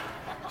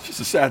 It's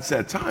just a sad,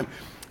 sad time.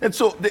 And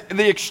so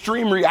the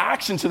extreme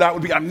reaction to that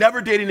would be, "I'm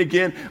never dating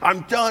again. I'm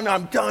done,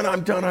 I'm done,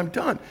 I'm done, I'm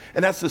done."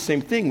 And that's the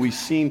same thing. We've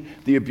seen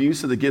the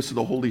abuse of the gifts of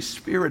the Holy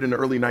Spirit in the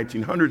early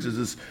 1900s as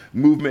this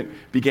movement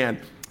began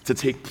to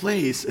take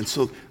place. And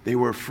so they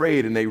were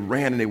afraid and they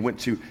ran and they went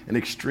to an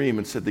extreme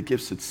and said the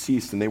gifts had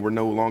ceased and they were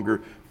no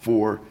longer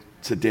for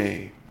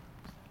today,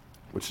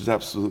 which is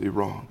absolutely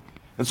wrong.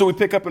 And so we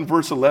pick up in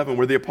verse 11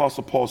 where the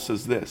Apostle Paul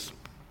says this: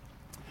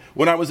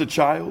 "When I was a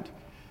child,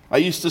 I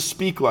used to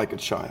speak like a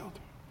child,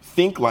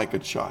 think like a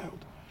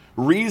child,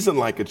 reason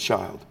like a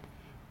child.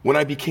 When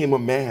I became a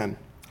man,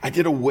 I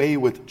did away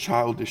with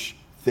childish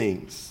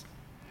things.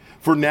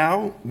 For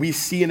now we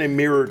see in a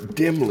mirror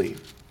dimly,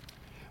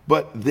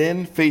 but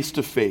then face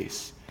to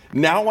face.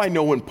 Now I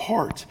know in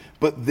part,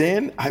 but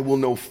then I will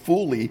know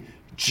fully,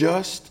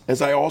 just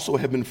as I also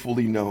have been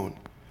fully known.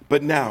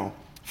 But now,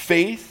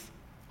 faith,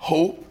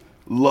 hope,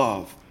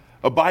 love.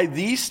 Abide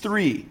these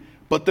 3,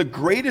 but the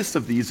greatest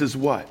of these is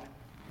what?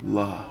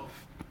 Love."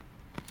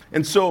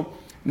 And so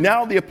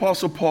now the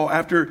Apostle Paul,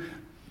 after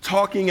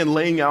talking and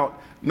laying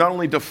out, not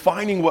only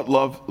defining what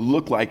love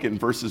looked like in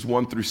verses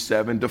 1 through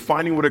 7,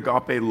 defining what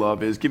agape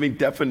love is, giving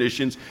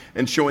definitions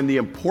and showing the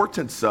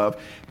importance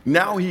of,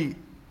 now he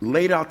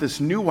laid out this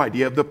new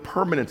idea of the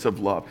permanence of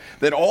love,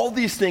 that all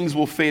these things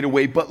will fade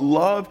away, but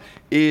love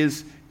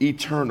is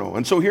eternal.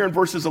 And so here in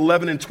verses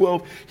 11 and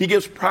 12, he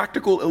gives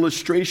practical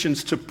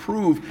illustrations to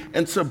prove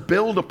and to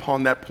build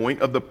upon that point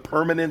of the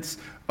permanence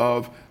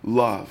of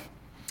love.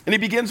 And he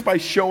begins by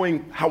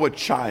showing how a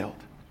child,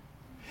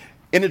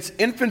 in its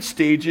infant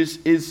stages,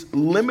 is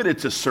limited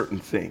to certain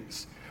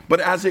things. But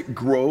as it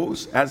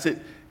grows, as it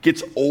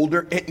gets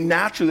older,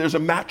 there's a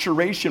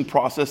maturation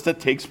process that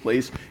takes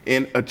place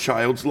in a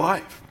child's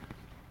life.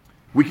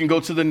 We can go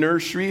to the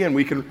nursery and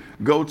we can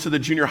go to the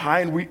junior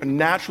high, and we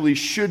naturally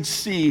should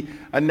see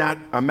a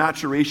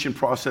maturation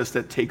process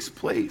that takes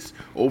place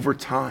over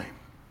time.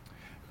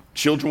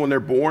 Children, when they're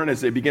born,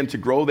 as they begin to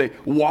grow, they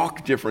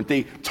walk different,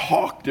 they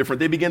talk different,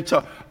 they begin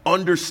to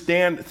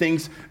understand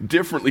things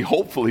differently,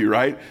 hopefully,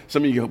 right?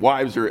 Some of you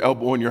wives are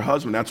elbowing your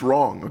husband. That's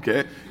wrong,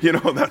 okay?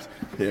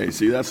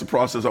 That's the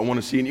process I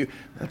want to see in you.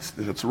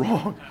 That's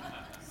wrong.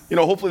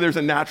 Hopefully there's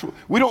a natural,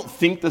 we don't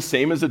think the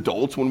same as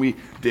adults when we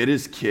did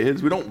as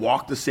kids. We don't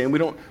walk the same, we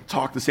don't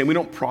talk the same, we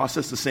don't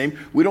process the same,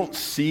 we don't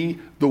see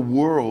the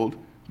world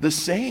the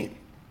same.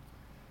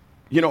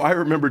 I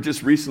remember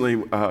just recently,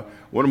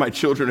 one of my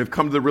children have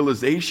come to the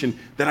realization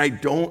that I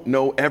don't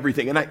know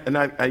everything. And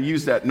I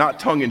use that not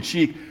tongue in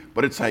cheek,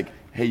 but it's like,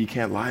 hey, you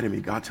can't lie to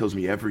me. God tells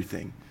me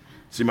everything.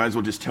 So you might as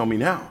well just tell me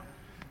now.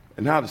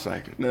 And now it's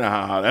like,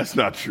 nah, that's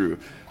not true.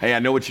 Hey, I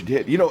know what you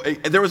did.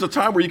 There was a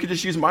time where you could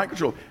just use mind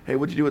control. Hey,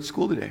 what'd you do at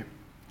school today?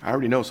 I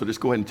already know, so just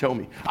go ahead and tell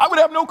me. I would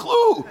have no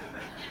clue.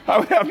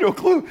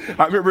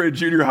 I remember at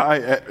junior high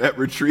at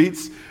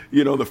retreats,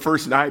 the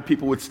first night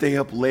people would stay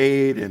up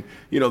late, and,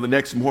 the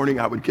next morning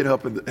I would get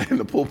up in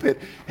the pulpit.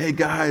 Hey,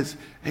 guys,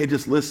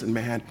 just listen,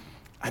 man.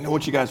 I know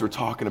what you guys were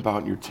talking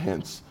about in your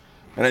tents.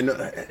 And I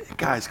know,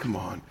 guys, come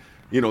on.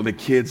 the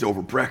kids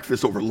over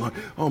breakfast, over lunch.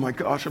 Oh my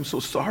gosh, I'm so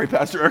sorry,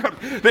 Pastor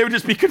Eric. They would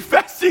just be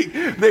confessing.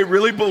 They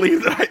really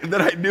believed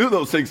that I knew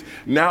those things.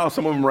 Now,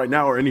 some of them right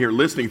now are in here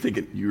listening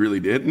thinking, you really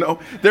did? No,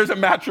 there's a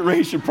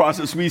maturation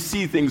process. We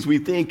see things, we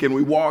think, and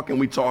we walk and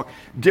we talk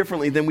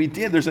differently than we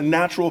did. There's a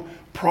natural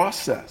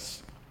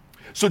process.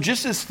 So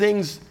just as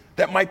things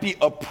that might be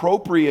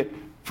appropriate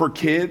for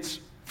kids,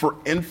 for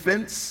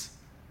infants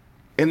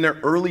in their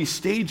early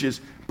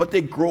stages, but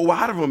they grow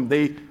out of them,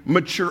 they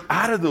mature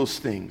out of those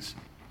things.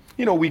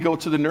 We go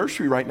to the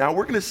nursery right now,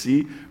 we're going to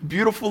see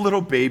beautiful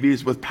little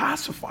babies with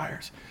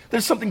pacifiers.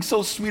 There's something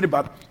so sweet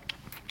about it.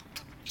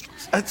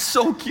 It's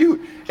so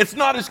cute. It's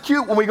not as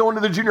cute when we go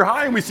into the junior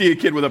high and we see a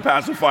kid with a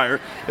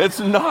pacifier. It's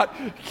not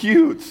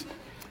cute.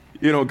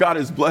 God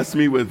has blessed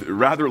me with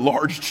rather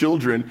large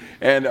children,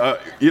 and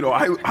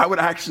I would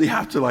actually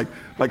have to like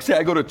say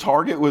I go to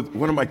Target with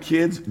one of my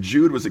kids.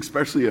 Jude was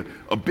especially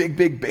a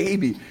big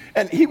baby,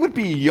 and he would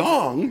be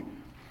young,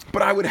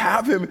 but I would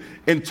have him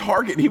in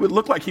Target, and he would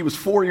look like he was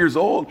 4 years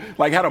old,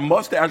 like had a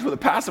mustache with a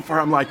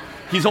pacifier. I'm like,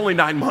 he's only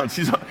 9 months.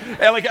 He's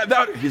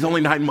only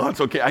 9 months.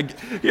 Okay,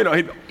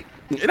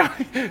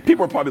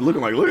 people are probably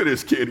looking like, look at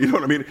this kid. You know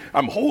what I mean?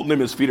 I'm holding him.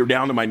 His feet are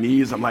down to my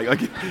knees. I'm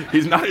like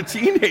he's not a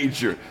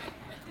teenager.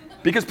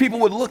 Because people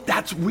would look,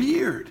 that's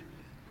weird.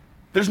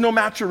 There's no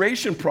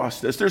maturation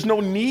process. There's no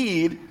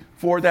need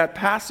for that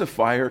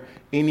pacifier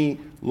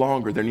any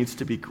longer. There needs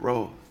to be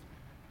growth.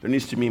 There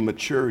needs to be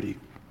maturity.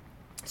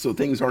 So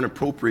things aren't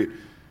appropriate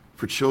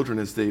for children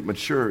as they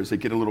mature, as they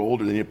get a little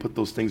older. They need to put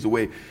those things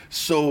away.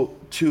 So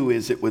too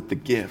is it with the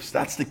gifts.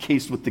 That's the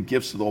case with the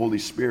gifts of the Holy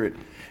Spirit.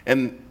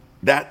 And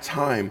that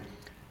time,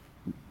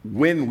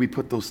 when we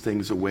put those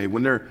things away,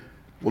 when there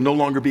will no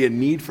longer be a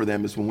need for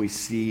them, is when we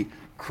see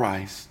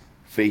Christ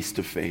face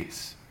to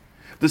face.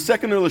 The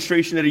second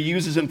illustration that he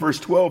uses in verse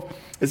 12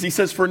 is he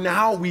says, for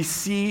now we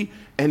see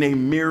in a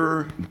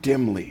mirror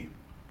dimly.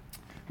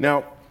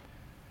 Now,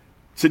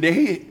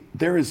 today,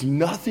 there is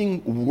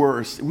nothing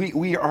worse.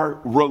 We are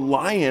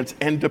reliant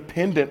and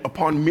dependent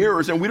upon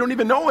mirrors, and we don't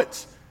even know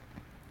it.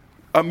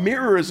 A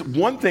mirror is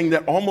one thing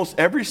that almost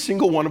every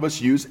single one of us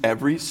use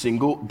every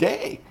single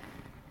day.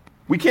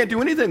 We can't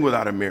do anything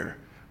without a mirror.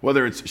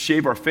 Whether it's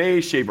shave our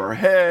face, shave our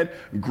head,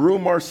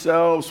 groom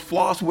ourselves,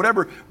 floss,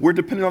 whatever, we're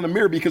dependent on the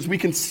mirror because we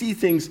can see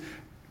things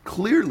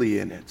clearly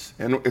in it.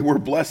 And we're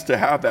blessed to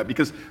have that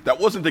because that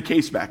wasn't the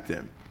case back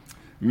then.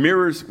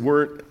 Mirrors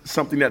weren't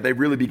something that they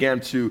really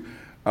began to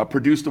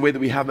produce the way that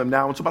we have them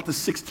now. It's about the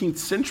 16th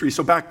century.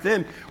 So back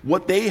then,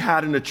 what they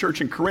had in the church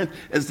in Corinth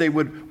is they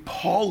would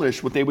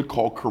polish what they would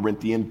call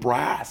Corinthian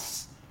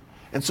brass.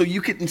 And so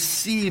you can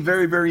see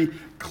very, very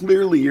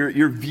clearly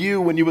your view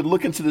when you would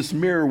look into this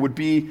mirror would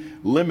be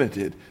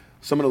limited.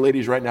 Some of the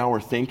ladies right now are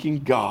thanking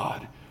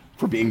God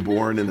for being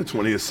born in the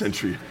 20th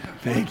century.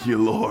 Thank you,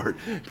 Lord.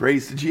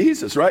 Praise to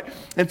Jesus, right?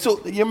 And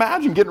so you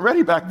imagine getting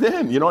ready back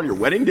then, on your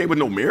wedding day with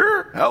no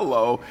mirror?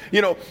 Hello.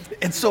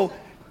 And so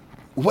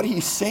what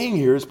he's saying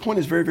here, his point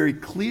is very, very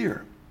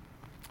clear.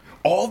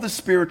 All the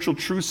spiritual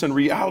truths and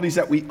realities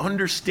that we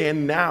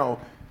understand now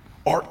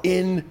are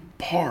in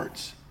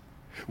parts.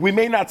 We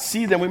may not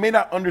see them, we may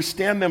not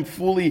understand them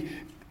fully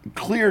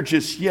clear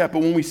just yet,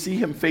 but when we see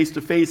him face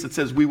to face, it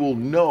says we will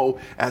know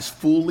as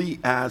fully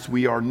as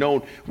we are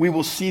known. We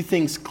will see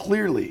things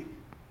clearly.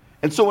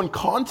 And so in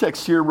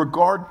context here,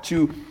 regard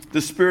to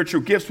the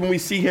spiritual gifts, when we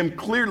see him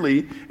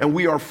clearly and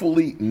we are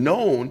fully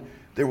known,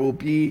 there will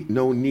be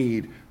no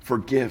need for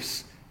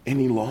gifts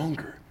any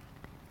longer.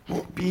 There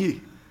won't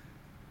be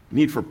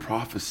need for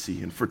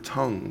prophecy and for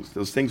tongues.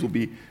 Those things will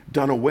be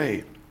done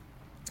away.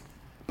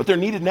 But they're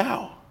needed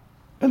now.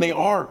 And they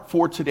are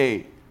for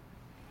today.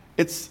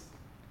 It's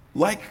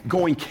like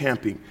going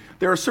camping.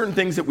 There are certain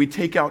things that we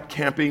take out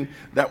camping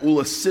that will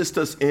assist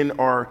us in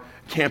our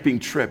camping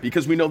trip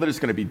because we know that it's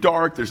going to be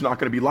dark, there's not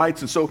going to be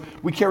lights, and so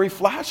we carry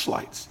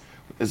flashlights.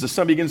 As the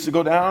sun begins to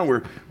go down,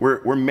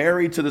 we're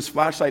married to this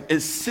flashlight. It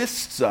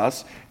assists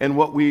us in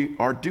what we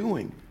are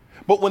doing.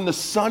 But when the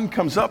sun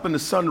comes up and the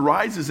sun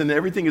rises and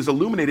everything is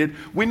illuminated,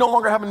 we no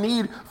longer have a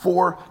need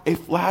for a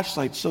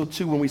flashlight. So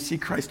too, when we see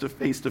Christ to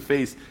face,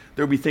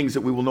 there will be things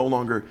that we will no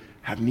longer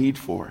have need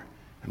for.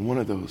 And one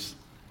of those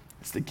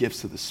is the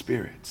gifts of the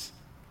spirits.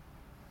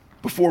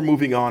 Before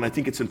moving on, I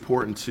think it's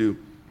important to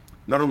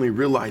not only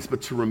realize,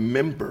 but to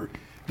remember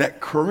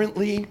that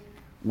currently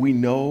we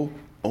know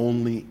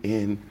only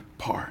in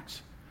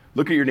parts.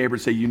 Look at your neighbor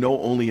and say, you know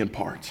only in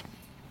parts.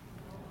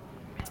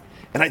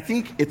 And I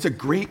think it's a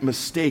great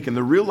mistake. And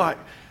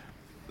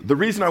the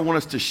reason I want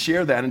us to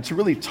share that and to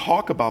really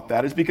talk about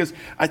that is because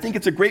I think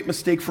it's a great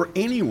mistake for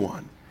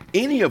anyone,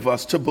 any of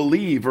us, to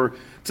believe or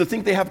to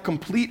think they have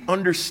complete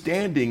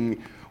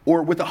understanding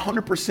or with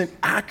 100%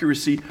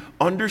 accuracy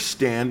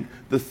understand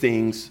the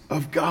things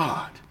of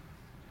God.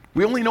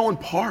 We only know in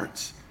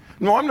parts.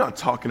 No, I'm not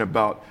talking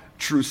about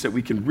truths that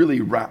we can really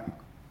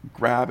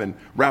grab and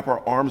wrap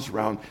our arms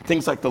around.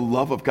 Things like the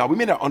love of God. We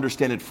may not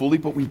understand it fully,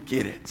 but we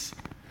get it.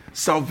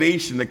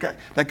 Salvation,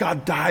 that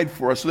God died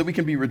for us so that we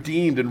can be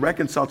redeemed and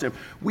reconciled to him.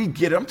 We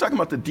get it. I'm talking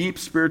about the deep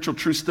spiritual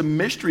truths, the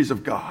mysteries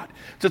of God.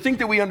 To think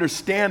that we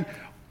understand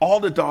all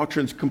the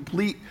doctrines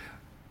complete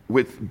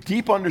with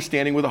deep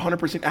understanding, with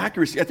 100%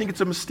 accuracy. I think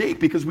it's a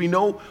mistake because we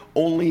know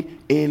only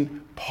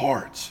in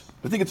parts.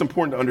 I think it's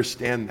important to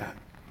understand that.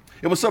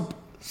 It was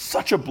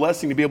such a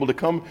blessing to be able to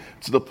come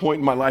to the point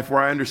in my life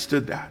where I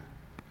understood that.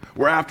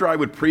 Where after I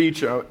would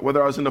preach,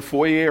 whether I was in the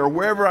foyer or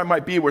wherever I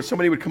might be, where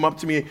somebody would come up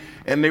to me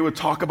and they would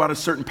talk about a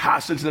certain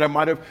passage that I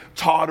might have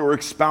taught or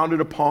expounded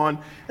upon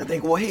and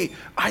think, well, hey,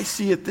 I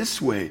see it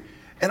this way.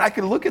 And I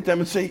could look at them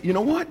and say, you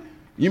know what?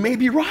 You may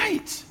be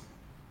right.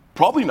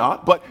 Probably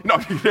not, but no,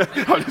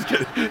 I'm just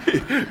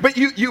kidding. But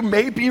you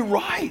may be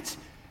right.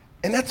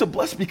 And that's a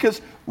blessing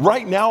because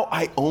right now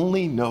I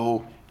only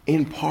know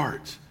in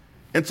part.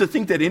 And to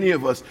think that any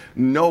of us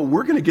know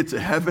we're going to get to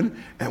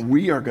heaven and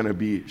we are going to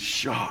be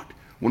shocked.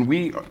 When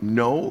we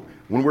know,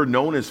 when we're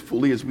known as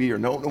fully as we are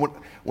known,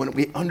 when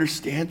we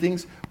understand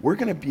things, we're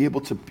going to be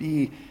able to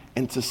be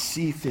and to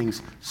see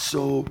things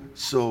so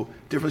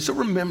different. So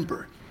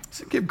remember,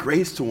 give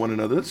grace to one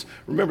another.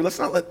 Let's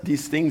not let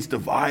these things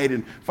divide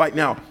and fight.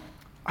 Now,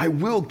 I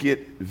will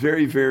get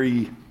very,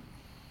 very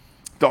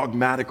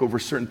dogmatic over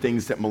certain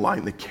things that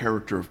malign the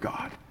character of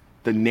God,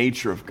 the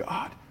nature of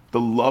God, the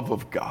love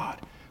of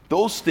God.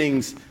 Those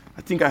things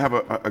I think I have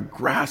a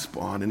grasp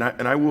on, and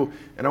I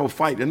will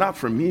fight, and not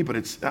for me,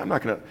 but I'm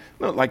not gonna,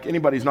 like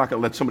anybody's not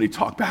gonna let somebody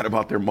talk bad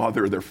about their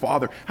mother or their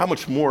father. How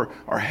much more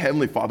our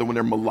Heavenly Father when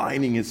they're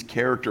maligning His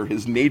character,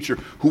 His nature,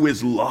 who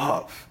is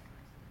love.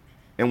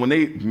 And when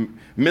they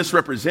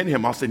misrepresent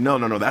Him, I'll say, no,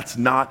 that's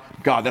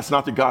not God. That's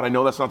not the God I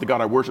know. That's not the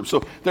God I worship.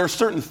 So there are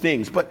certain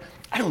things, but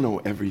I don't know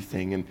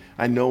everything, and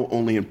I know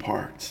only in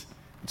parts.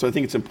 So I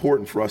think it's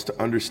important for us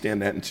to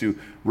understand that and to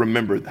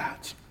remember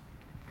that.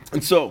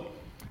 And so,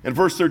 in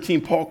verse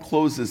 13, Paul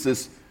closes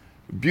this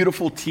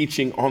beautiful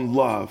teaching on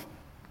love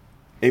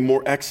a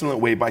more excellent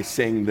way by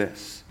saying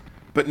this.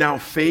 But now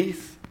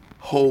faith,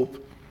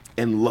 hope,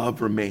 and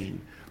love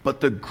remain.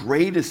 But the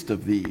greatest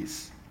of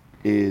these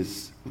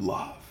is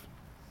love.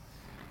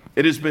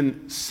 It has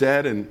been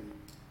said, and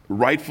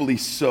rightfully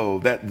so,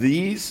 that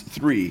these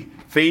three,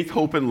 faith,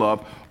 hope, and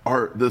love,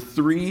 are the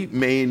three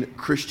main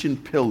Christian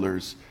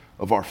pillars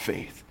of our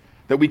faith.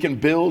 That we can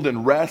build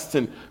and rest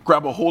and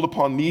grab a hold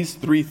upon these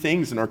three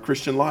things in our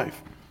Christian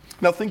life.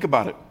 Now think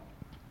about it.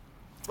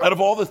 Out of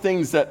all the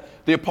things that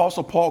the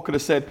Apostle Paul could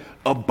have said,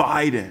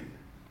 abide in,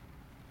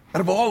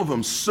 out of all of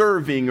them,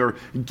 serving or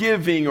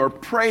giving or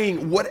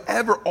praying,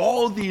 whatever,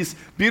 all of these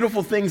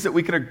beautiful things that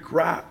we could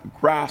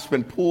grasp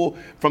and pull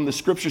from the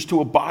scriptures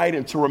to abide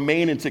in, to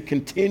remain in, to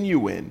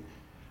continue in,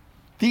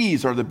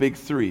 these are the big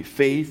three: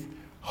 faith,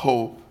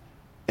 hope,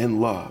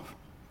 and love.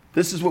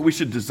 This is what we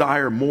should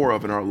desire more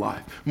of in our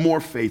life. More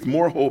faith,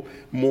 more hope,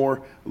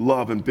 more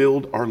love, and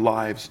build our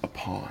lives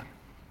upon.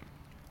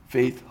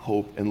 Faith,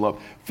 hope, and love.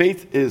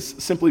 Faith is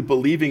simply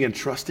believing and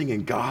trusting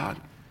in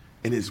God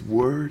and His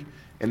Word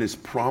and His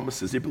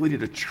promises, the ability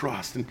to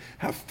trust and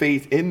have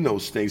faith in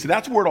those things. And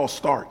that's where it all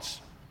starts.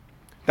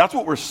 That's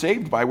what we're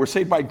saved by. We're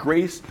saved by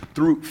grace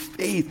through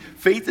faith.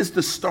 Faith is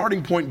the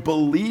starting point,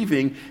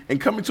 believing and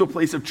coming to a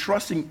place of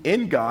trusting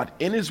in God,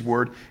 in His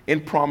Word,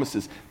 in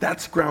promises.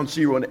 That's ground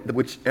zero,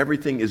 which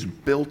everything is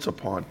built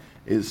upon,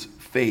 is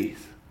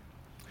faith.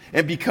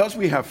 And because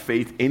we have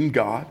faith in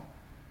God,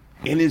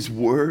 in His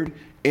Word,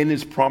 in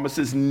His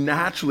promises,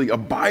 naturally a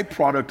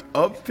byproduct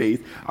of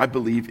faith, I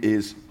believe,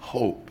 is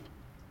hope.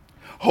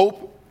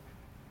 Hope,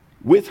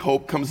 with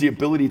hope comes the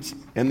ability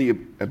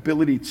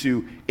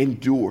to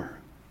endure.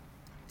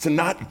 To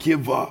not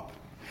give up.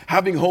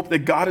 Having hope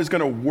that God is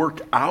going to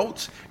work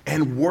out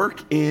and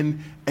work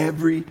in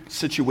every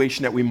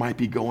situation that we might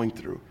be going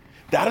through.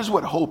 That is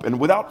what hope, and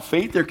without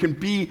faith, there can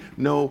be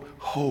no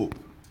hope.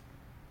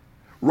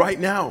 Right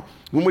now,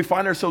 when we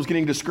find ourselves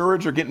getting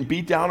discouraged or getting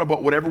beat down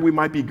about whatever we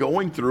might be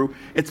going through,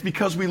 it's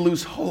because we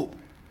lose hope.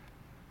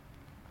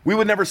 We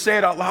would never say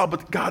it out loud,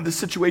 but God, this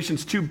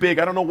situation's too big.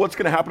 I don't know what's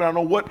going to happen. I don't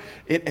know what,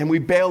 and we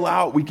bail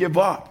out, we give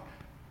up.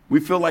 We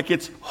feel like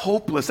it's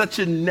hopeless. That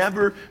should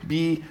never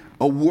be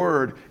a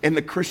word in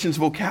the Christian's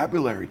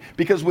vocabulary.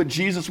 Because with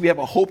Jesus, we have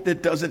a hope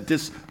that doesn't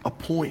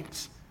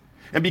disappoint.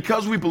 And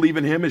because we believe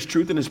in Him, His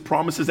truth, and His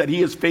promises that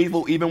He is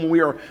faithful even when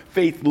we are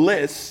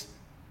faithless,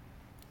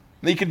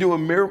 that He can do a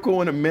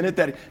miracle in a minute,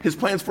 that His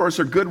plans for us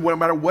are good no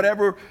matter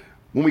whatever.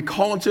 When we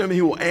call unto Him,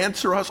 He will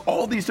answer us.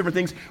 All these different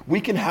things, we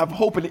can have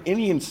hope in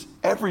any and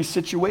every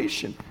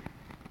situation.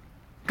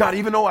 God,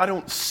 even though I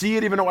don't see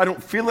it, even though I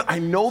don't feel it, I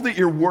know that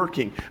You're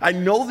working. I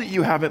know that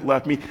You haven't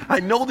left me. I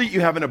know that You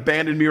haven't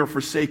abandoned me or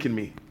forsaken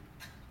me.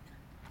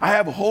 I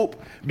have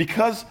hope.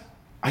 Because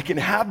I can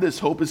have this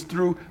hope is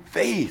through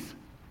faith.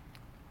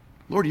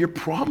 Lord, Your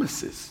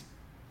promises.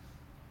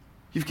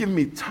 You've given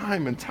me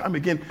time and time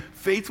again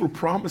faithful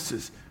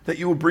promises that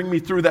You will bring me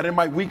through, that in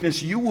my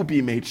weakness You will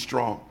be made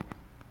strong,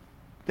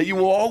 that You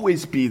will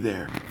always be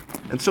there.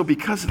 And so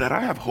because of that,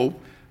 I have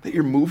hope that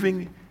You're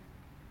moving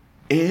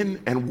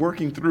in and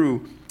working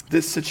through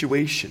this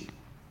situation.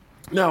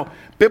 Now,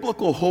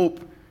 biblical hope,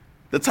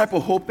 the type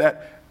of hope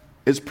that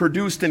is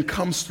produced and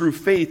comes through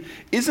faith,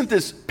 isn't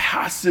this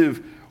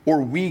passive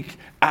or weak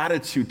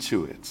attitude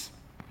to it.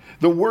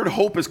 The word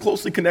hope is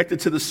closely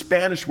connected to the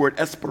Spanish word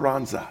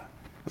esperanza.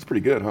 That's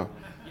pretty good, huh?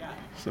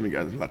 Some of you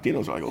guys,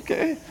 Latinos, are like,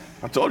 okay,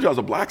 I told you I was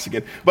a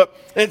Blaxican. But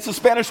it's the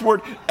Spanish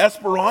word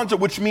esperanza,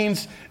 which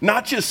means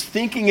not just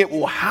thinking it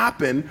will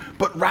happen,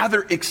 but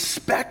rather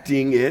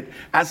expecting it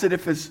as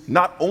if it's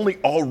not only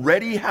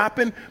already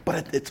happened,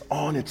 but it's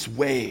on its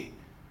way.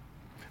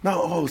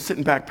 No,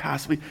 sitting back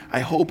passively, I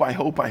hope.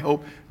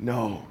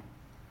 No.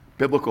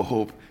 Biblical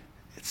hope,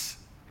 it's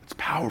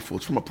powerful.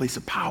 It's from a place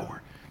of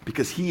power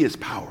because he is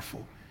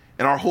powerful.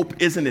 And our hope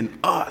isn't in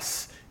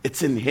us,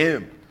 it's in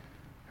him.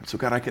 And so,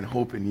 God, I can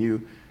hope in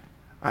you.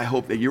 I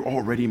hope that you're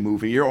already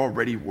moving. You're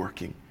already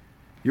working.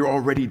 You're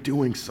already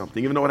doing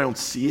something. Even though I don't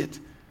see it,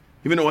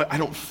 even though I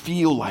don't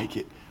feel like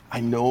it, I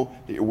know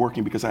that you're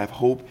working because I have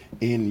hope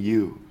in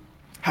you.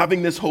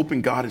 Having this hope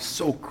in God is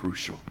so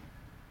crucial.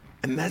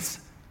 And that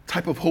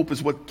type of hope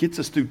is what gets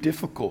us through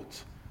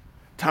difficult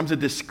times of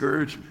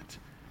discouragement.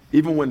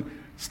 Even when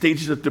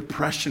stages of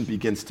depression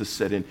begins to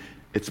set in,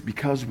 it's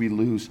because we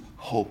lose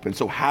hope. And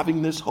so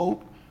having this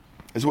hope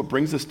is what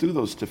brings us through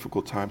those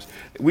difficult times.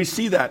 We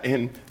see that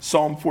in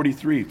Psalm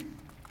 43.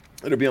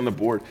 It'll be on the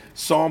board.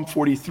 Psalm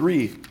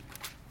 43,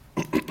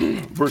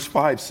 verse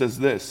 5 says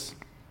this,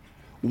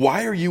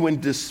 "Why are you in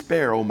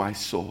despair, O my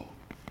soul?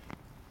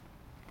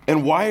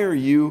 And why are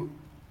you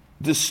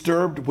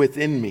disturbed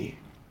within me?"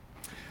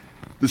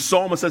 The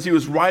psalmist, as he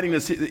was writing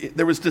this,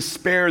 there was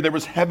despair, there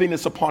was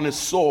heaviness upon his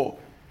soul.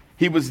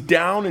 He was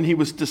down and he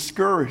was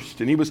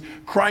discouraged and he was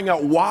crying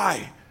out,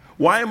 why?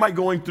 Why am I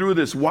going through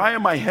this? Why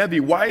am I heavy?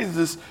 Why is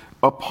this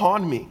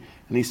upon me?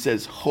 And he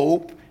says,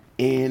 hope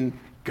in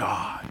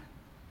God.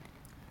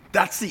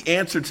 That's the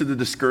answer to the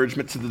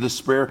discouragement, to the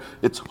despair.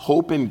 It's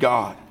hope in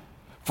God.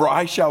 For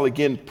I shall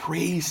again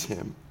praise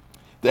him,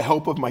 the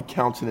help of my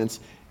countenance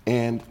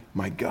and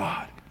my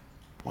God.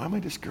 Why am I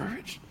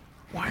discouraged?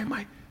 Why am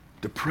I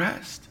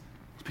depressed?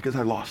 It's because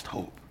I lost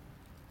hope.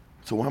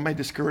 So why am I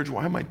discouraged?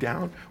 Why am I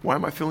down? Why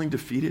am I feeling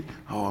defeated?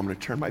 Oh, I'm going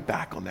to turn my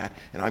back on that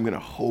and I'm going to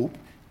hope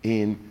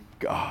in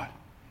God.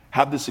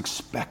 Have this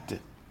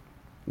expectant,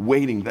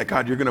 waiting that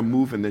God, you're going to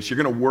move in this.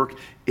 You're going to work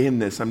in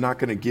this. I'm not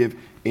going to give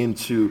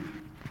into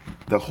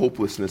the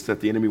hopelessness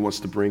that the enemy wants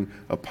to bring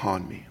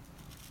upon me.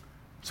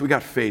 So we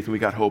got faith and we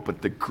got hope,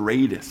 but the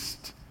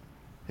greatest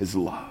is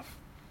love.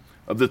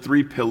 Of the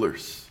three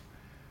pillars,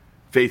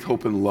 faith,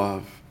 hope, and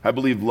love, I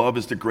believe love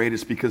is the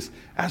greatest because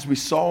as we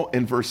saw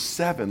in verse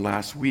 7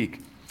 last week,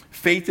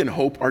 faith and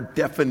hope are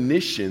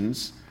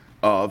definitions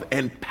of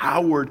and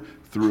powered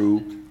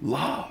through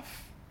love.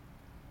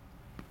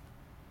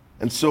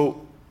 And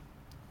so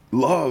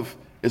love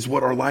is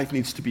what our life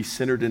needs to be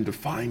centered and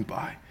defined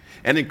by.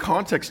 And in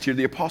context here,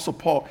 the Apostle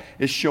Paul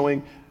is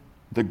showing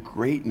the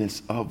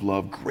greatness of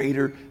love,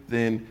 greater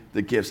than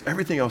the gifts.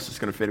 Everything else is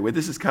going to fade away.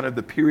 This is kind of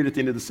the period at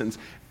the end of the sentence.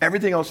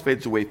 Everything else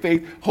fades away.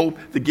 Faith, hope,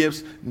 the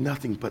gifts,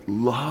 nothing. But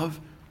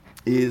love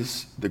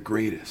is the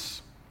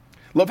greatest.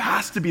 Love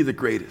has to be the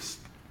greatest.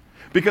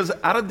 Because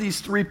out of these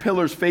three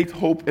pillars, faith,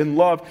 hope, and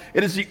love,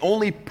 it is the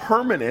only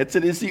permanent,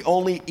 it is the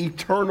only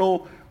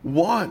eternal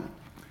one.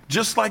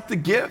 Just like the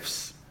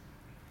gifts,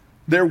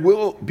 there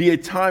will be a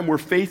time where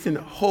faith and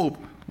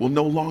hope will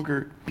no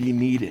longer be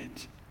needed.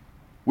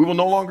 We will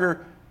no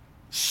longer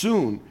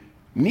soon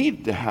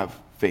need to have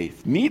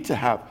faith, need to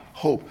have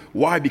hope.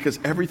 Why? Because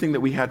everything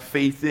that we had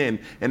faith in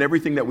and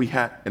everything that we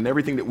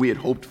had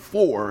hoped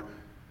for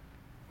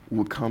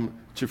will come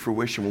to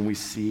fruition when we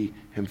see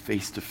him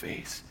face to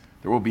face.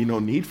 There will be no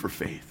need for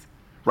faith.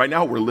 Right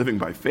now we're living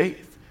by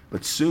faith.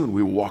 But soon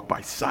we will walk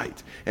by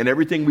sight. And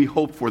everything we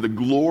hope for, the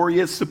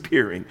glorious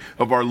appearing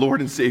of our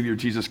Lord and Savior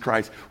Jesus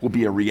Christ, will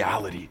be a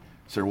reality.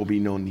 So there will be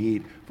no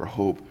need for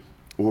hope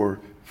or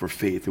for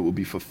faith. It will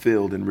be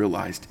fulfilled and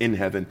realized in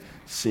heaven,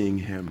 seeing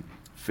him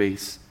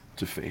face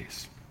to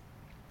face.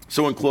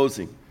 So in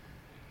closing,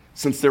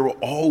 since there will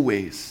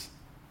always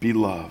be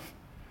love,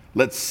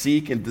 let's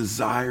seek and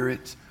desire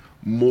it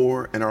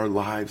more in our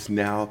lives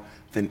now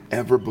than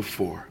ever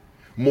before.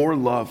 More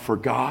love for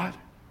God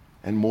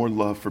and more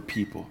love for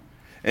people.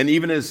 And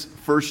even as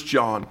 1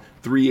 John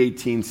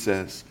 3:18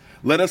 says,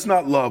 let us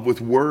not love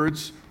with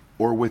words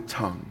or with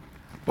tongue,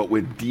 but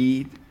with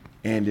deed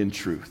and in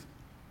truth.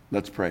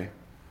 Let's pray.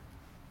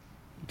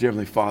 Dear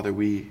Heavenly Father,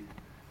 we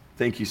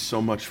thank you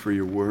so much for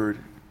your word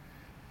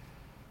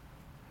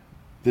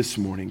this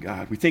morning,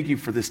 God. We thank you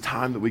for this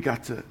time that we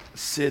got to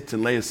sit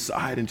and lay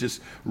aside and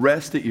just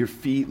rest at your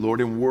feet,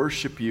 Lord, and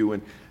worship you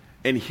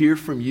and hear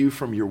from you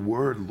from your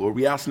word, Lord.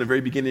 We ask in the very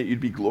beginning that you'd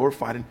be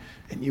glorified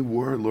in your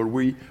word, Lord.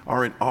 We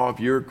are in awe of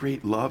your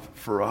great love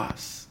for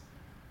us,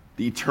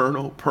 the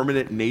eternal,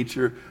 permanent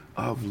nature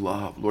of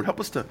love. Lord,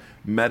 help us to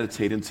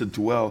meditate and to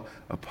dwell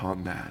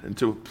upon that and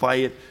to apply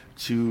it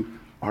to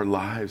our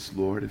lives,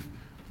 Lord.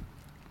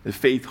 If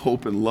faith,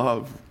 hope, and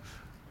love,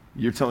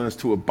 you're telling us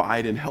to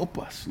abide and help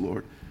us,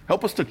 Lord.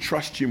 Help us to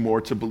trust you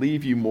more, to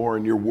believe you more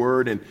in your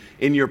word and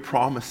in your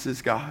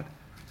promises, God.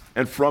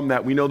 And from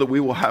that, we know that we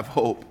will have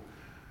hope,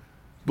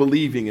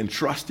 believing and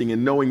trusting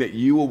and knowing that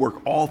you will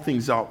work all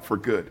things out for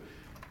good.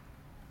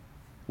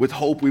 With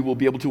hope, we will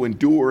be able to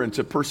endure and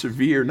to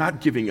persevere,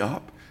 not giving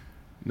up,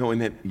 knowing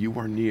that you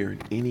are near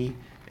in any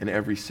and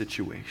every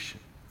situation.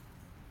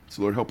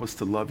 So Lord, help us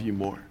to love you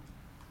more.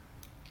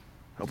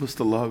 Help us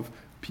to love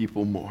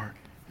people more.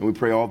 And we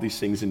pray all these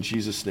things in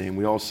Jesus' name.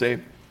 We all say,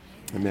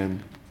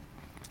 amen.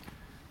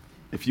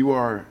 If you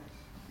are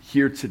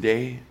here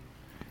today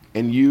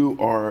and you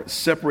are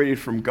separated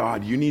from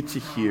God, you need to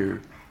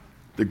hear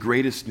the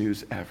greatest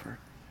news ever.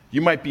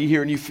 You might be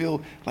here and you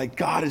feel like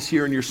God is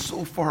here and you're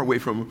so far away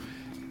from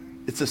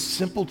him. It's a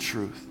simple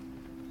truth,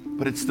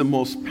 but it's the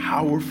most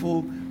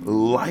powerful,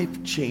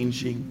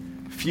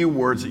 life-changing few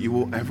words that you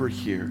will ever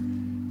hear.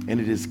 And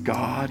it is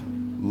God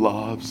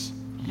loves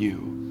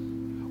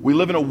you. We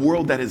live in a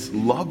world that is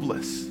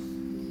loveless,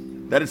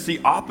 that it's the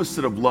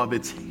opposite of love,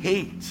 it's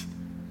hate.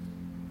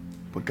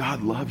 But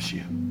God loves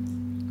you.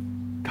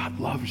 God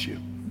loves you.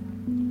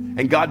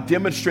 And God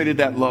demonstrated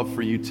that love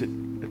for you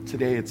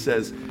today. It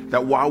says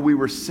that while we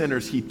were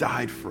sinners, he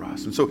died for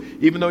us. And so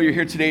even though you're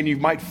here today and you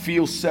might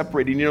feel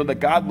separated, you know that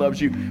God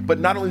loves you, but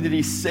not only did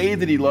he say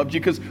that he loved you,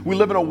 because we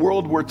live in a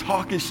world where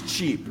talk is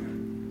cheap.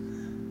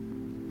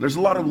 There's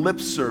a lot of lip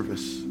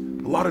service,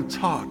 a lot of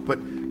talk,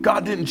 but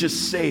God didn't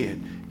just say it.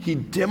 He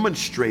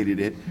demonstrated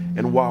it.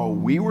 And while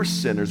we were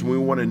sinners, when we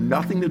wanted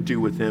nothing to do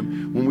with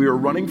him, when we were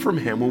running from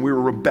him, when we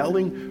were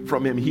rebelling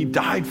from him, he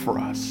died for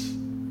us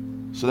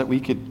so that we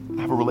could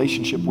have a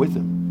relationship with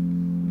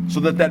him, so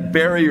that that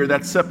barrier,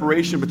 that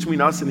separation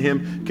between us and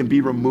him can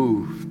be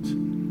removed.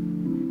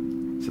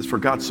 It says, for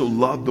God so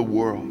loved the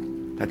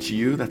world. That's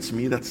you, that's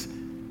me, that's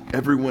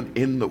everyone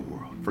in the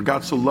world. For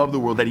God so loved the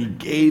world that he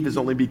gave his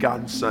only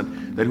begotten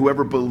son, that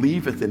whoever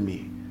believeth in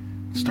me,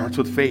 starts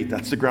with faith,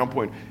 that's the ground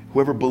point.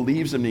 Whoever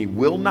believes in me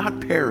will not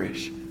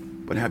perish,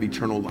 but have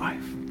eternal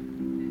life.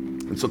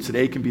 And so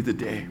today can be the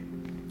day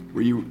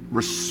where you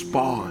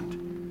respond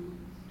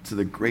to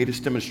the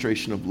greatest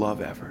demonstration of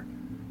love ever.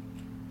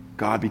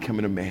 God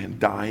becoming a man,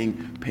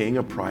 dying, paying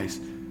a price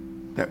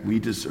that we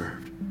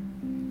deserved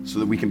so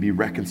that we can be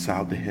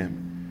reconciled to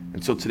him.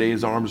 And so today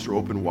his arms are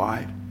open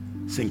wide,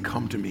 saying,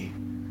 come to me.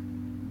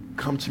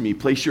 Come to me,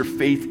 place your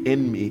faith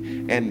in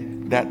me,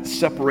 and that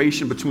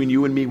separation between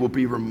you and me will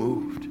be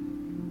removed.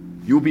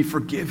 You will be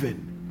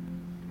forgiven.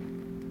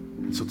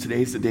 And so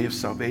today is the day of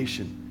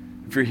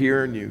salvation. If you're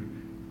here and you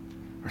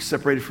are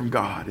separated from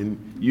God and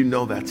you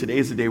know that, today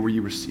is the day where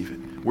you receive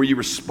it, where you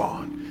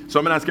respond. So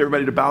I'm going to ask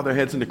everybody to bow their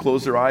heads and to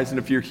close their eyes. And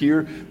if you're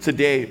here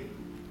today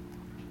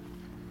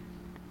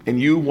and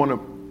you want to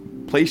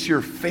place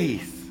your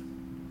faith,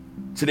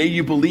 today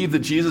you believe that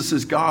Jesus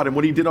is God and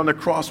what he did on the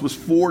cross was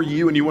for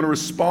you, and you want to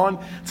respond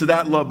to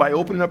that love by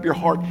opening up your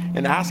heart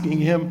and asking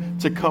him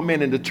to come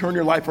in and to turn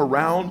your life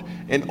around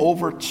and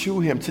over to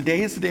him.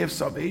 Today is the day of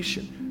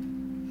salvation.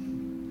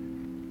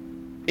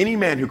 Any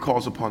man who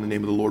calls upon the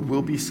name of the Lord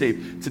will be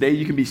saved. Today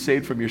you can be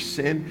saved from your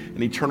sin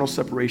and eternal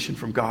separation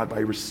from God by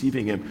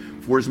receiving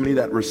him. For as many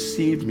that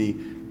received me,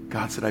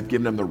 God said, I've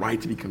given them the right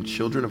to become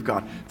children of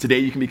God. Today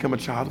you can become a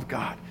child of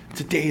God.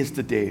 Today is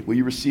the day. Will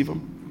you receive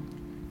him?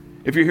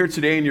 If you're here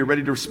today and you're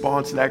ready to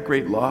respond to that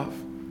great love,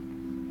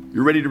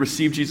 you're ready to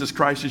receive Jesus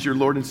Christ as your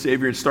Lord and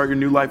Savior and start your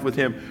new life with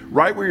him,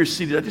 right where you're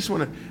seated, I just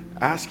want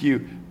to ask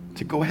you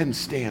to go ahead and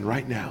stand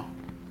right now.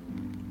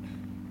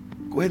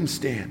 Go ahead and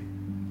stand.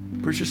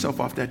 Push yourself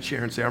off that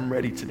chair and say, I'm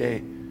ready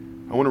today.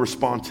 I want to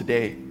respond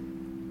today.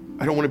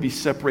 I don't want to be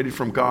separated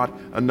from God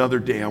another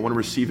day. I want to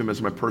receive him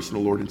as my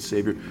personal Lord and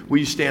Savior. Will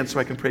you stand so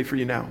I can pray for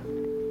you now?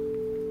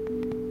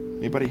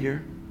 Anybody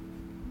here?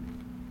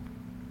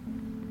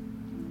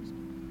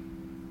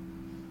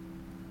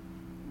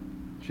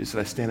 She said,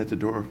 I stand at the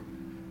door of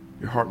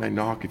your heart and I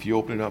knock. If you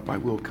open it up, I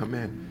will come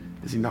in.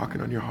 Is he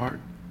knocking on your heart?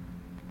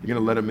 You're going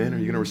to let him in, or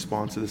you're going to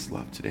respond to this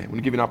love today? I want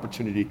to give you an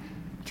opportunity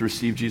to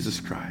receive Jesus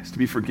Christ, to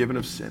be forgiven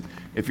of sin.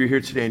 If you're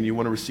here today and you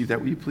want to receive that,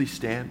 will you please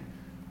stand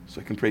so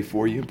I can pray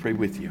for you and pray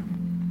with you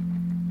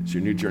as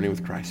your new journey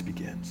with Christ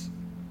begins?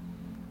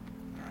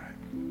 All right.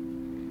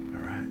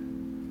 All right.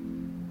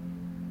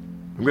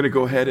 I'm going to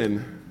go ahead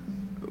and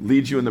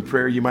lead you in the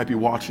prayer. You might be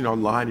watching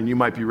online and you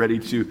might be ready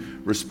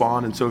to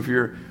respond. And so if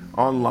you're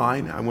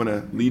online, I want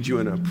to lead you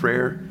in a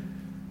prayer.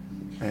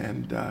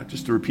 And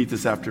just to repeat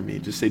this after me,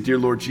 just say, Dear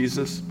Lord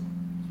Jesus,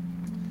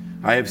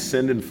 I have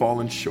sinned and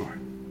fallen short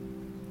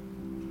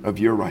of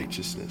your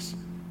righteousness.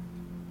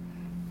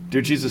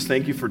 Dear Jesus,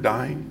 thank you for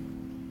dying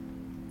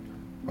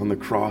on the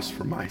cross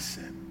for my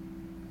sin.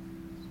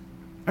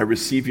 I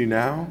receive you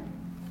now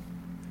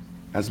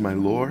as my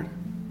Lord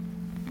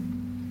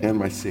and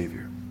my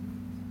Savior.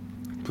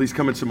 Please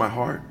come into my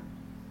heart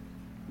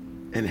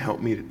and help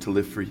me to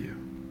live for you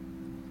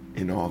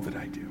in all that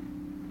I do.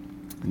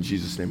 In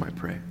Jesus' name I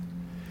pray.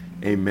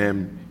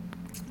 Amen.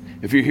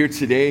 If you're here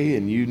today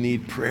and you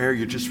need prayer,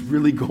 you're just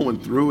really going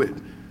through it.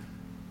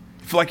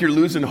 You feel like you're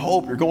losing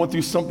hope. You're going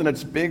through something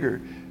that's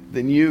bigger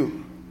than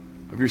you,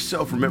 of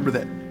yourself. Remember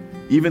that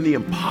even the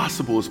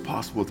impossible is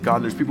possible with God.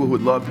 And there's people who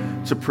would love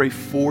to pray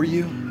for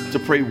you, to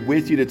pray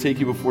with you, to take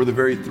you before the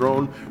very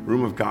throne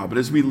room of God. But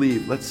as we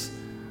leave, let's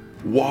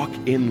walk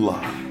in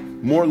love.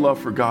 More love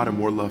for God and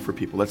more love for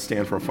people. Let's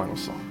stand for our final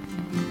song.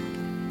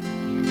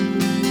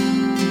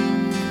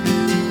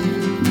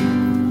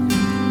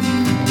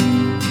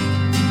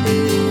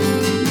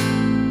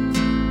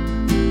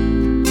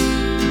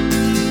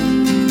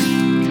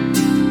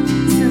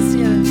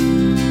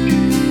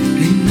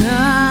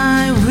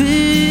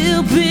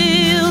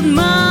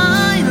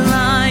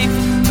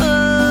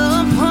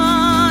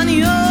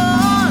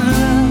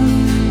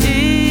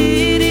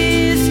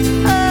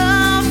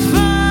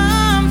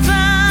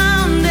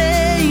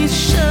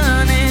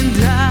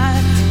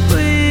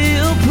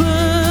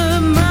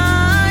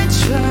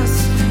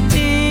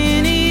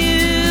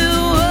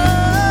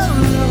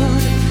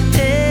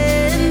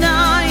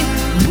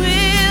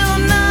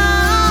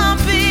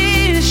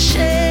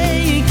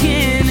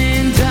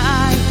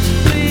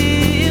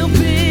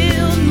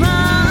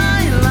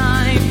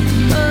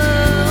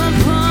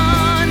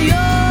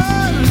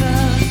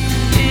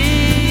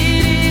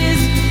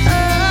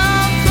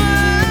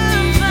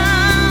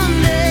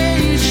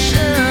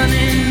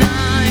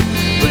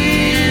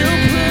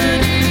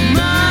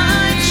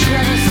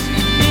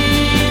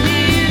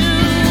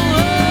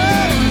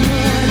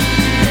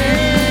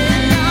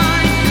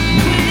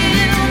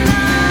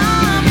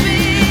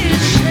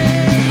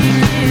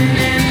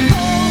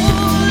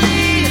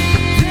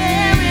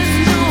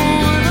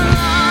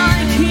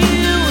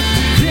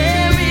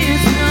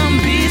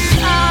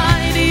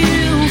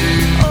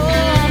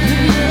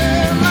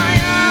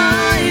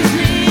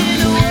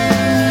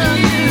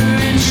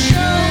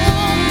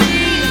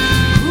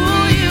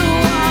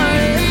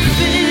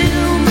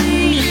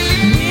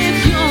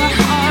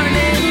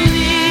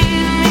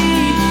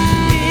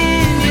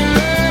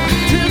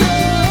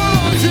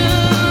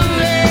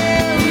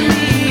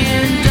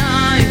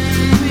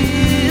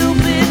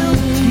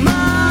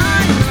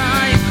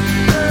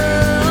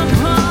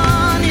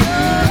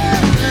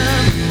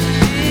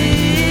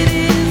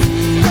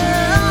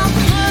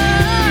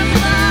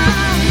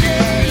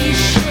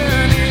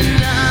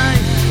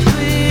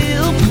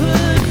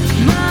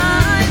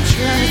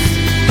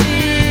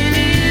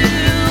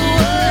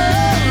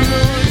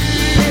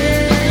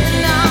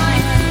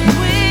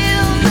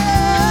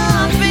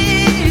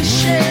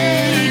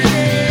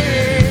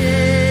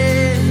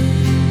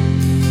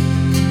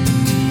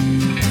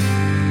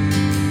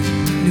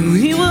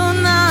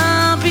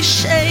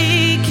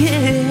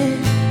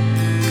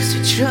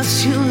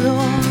 trust you,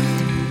 Lord.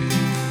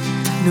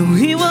 No,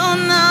 we will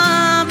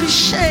not be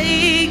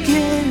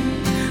shaken.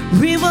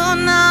 We will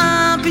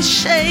not be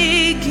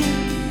shaken.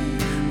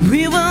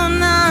 We will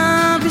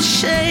not be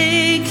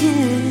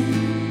shaken.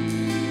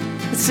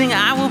 Let's sing,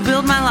 I will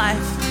build my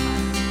life.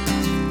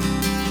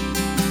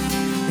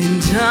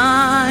 And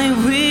I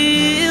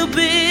will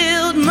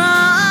build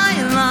my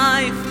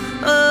life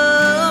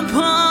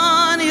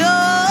upon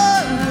your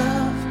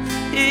love.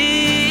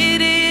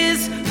 It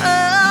is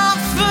a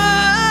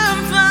firm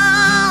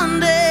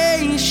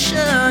foundation,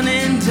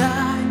 and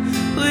I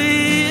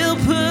will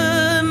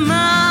put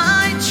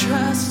my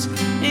trust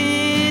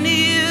in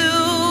you,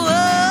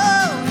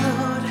 oh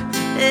Lord,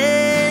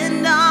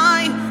 and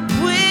I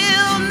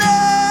will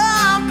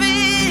not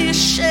be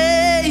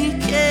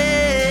shaken.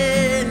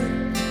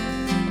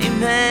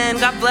 Amen.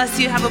 God bless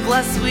you. Have a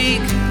blessed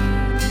week.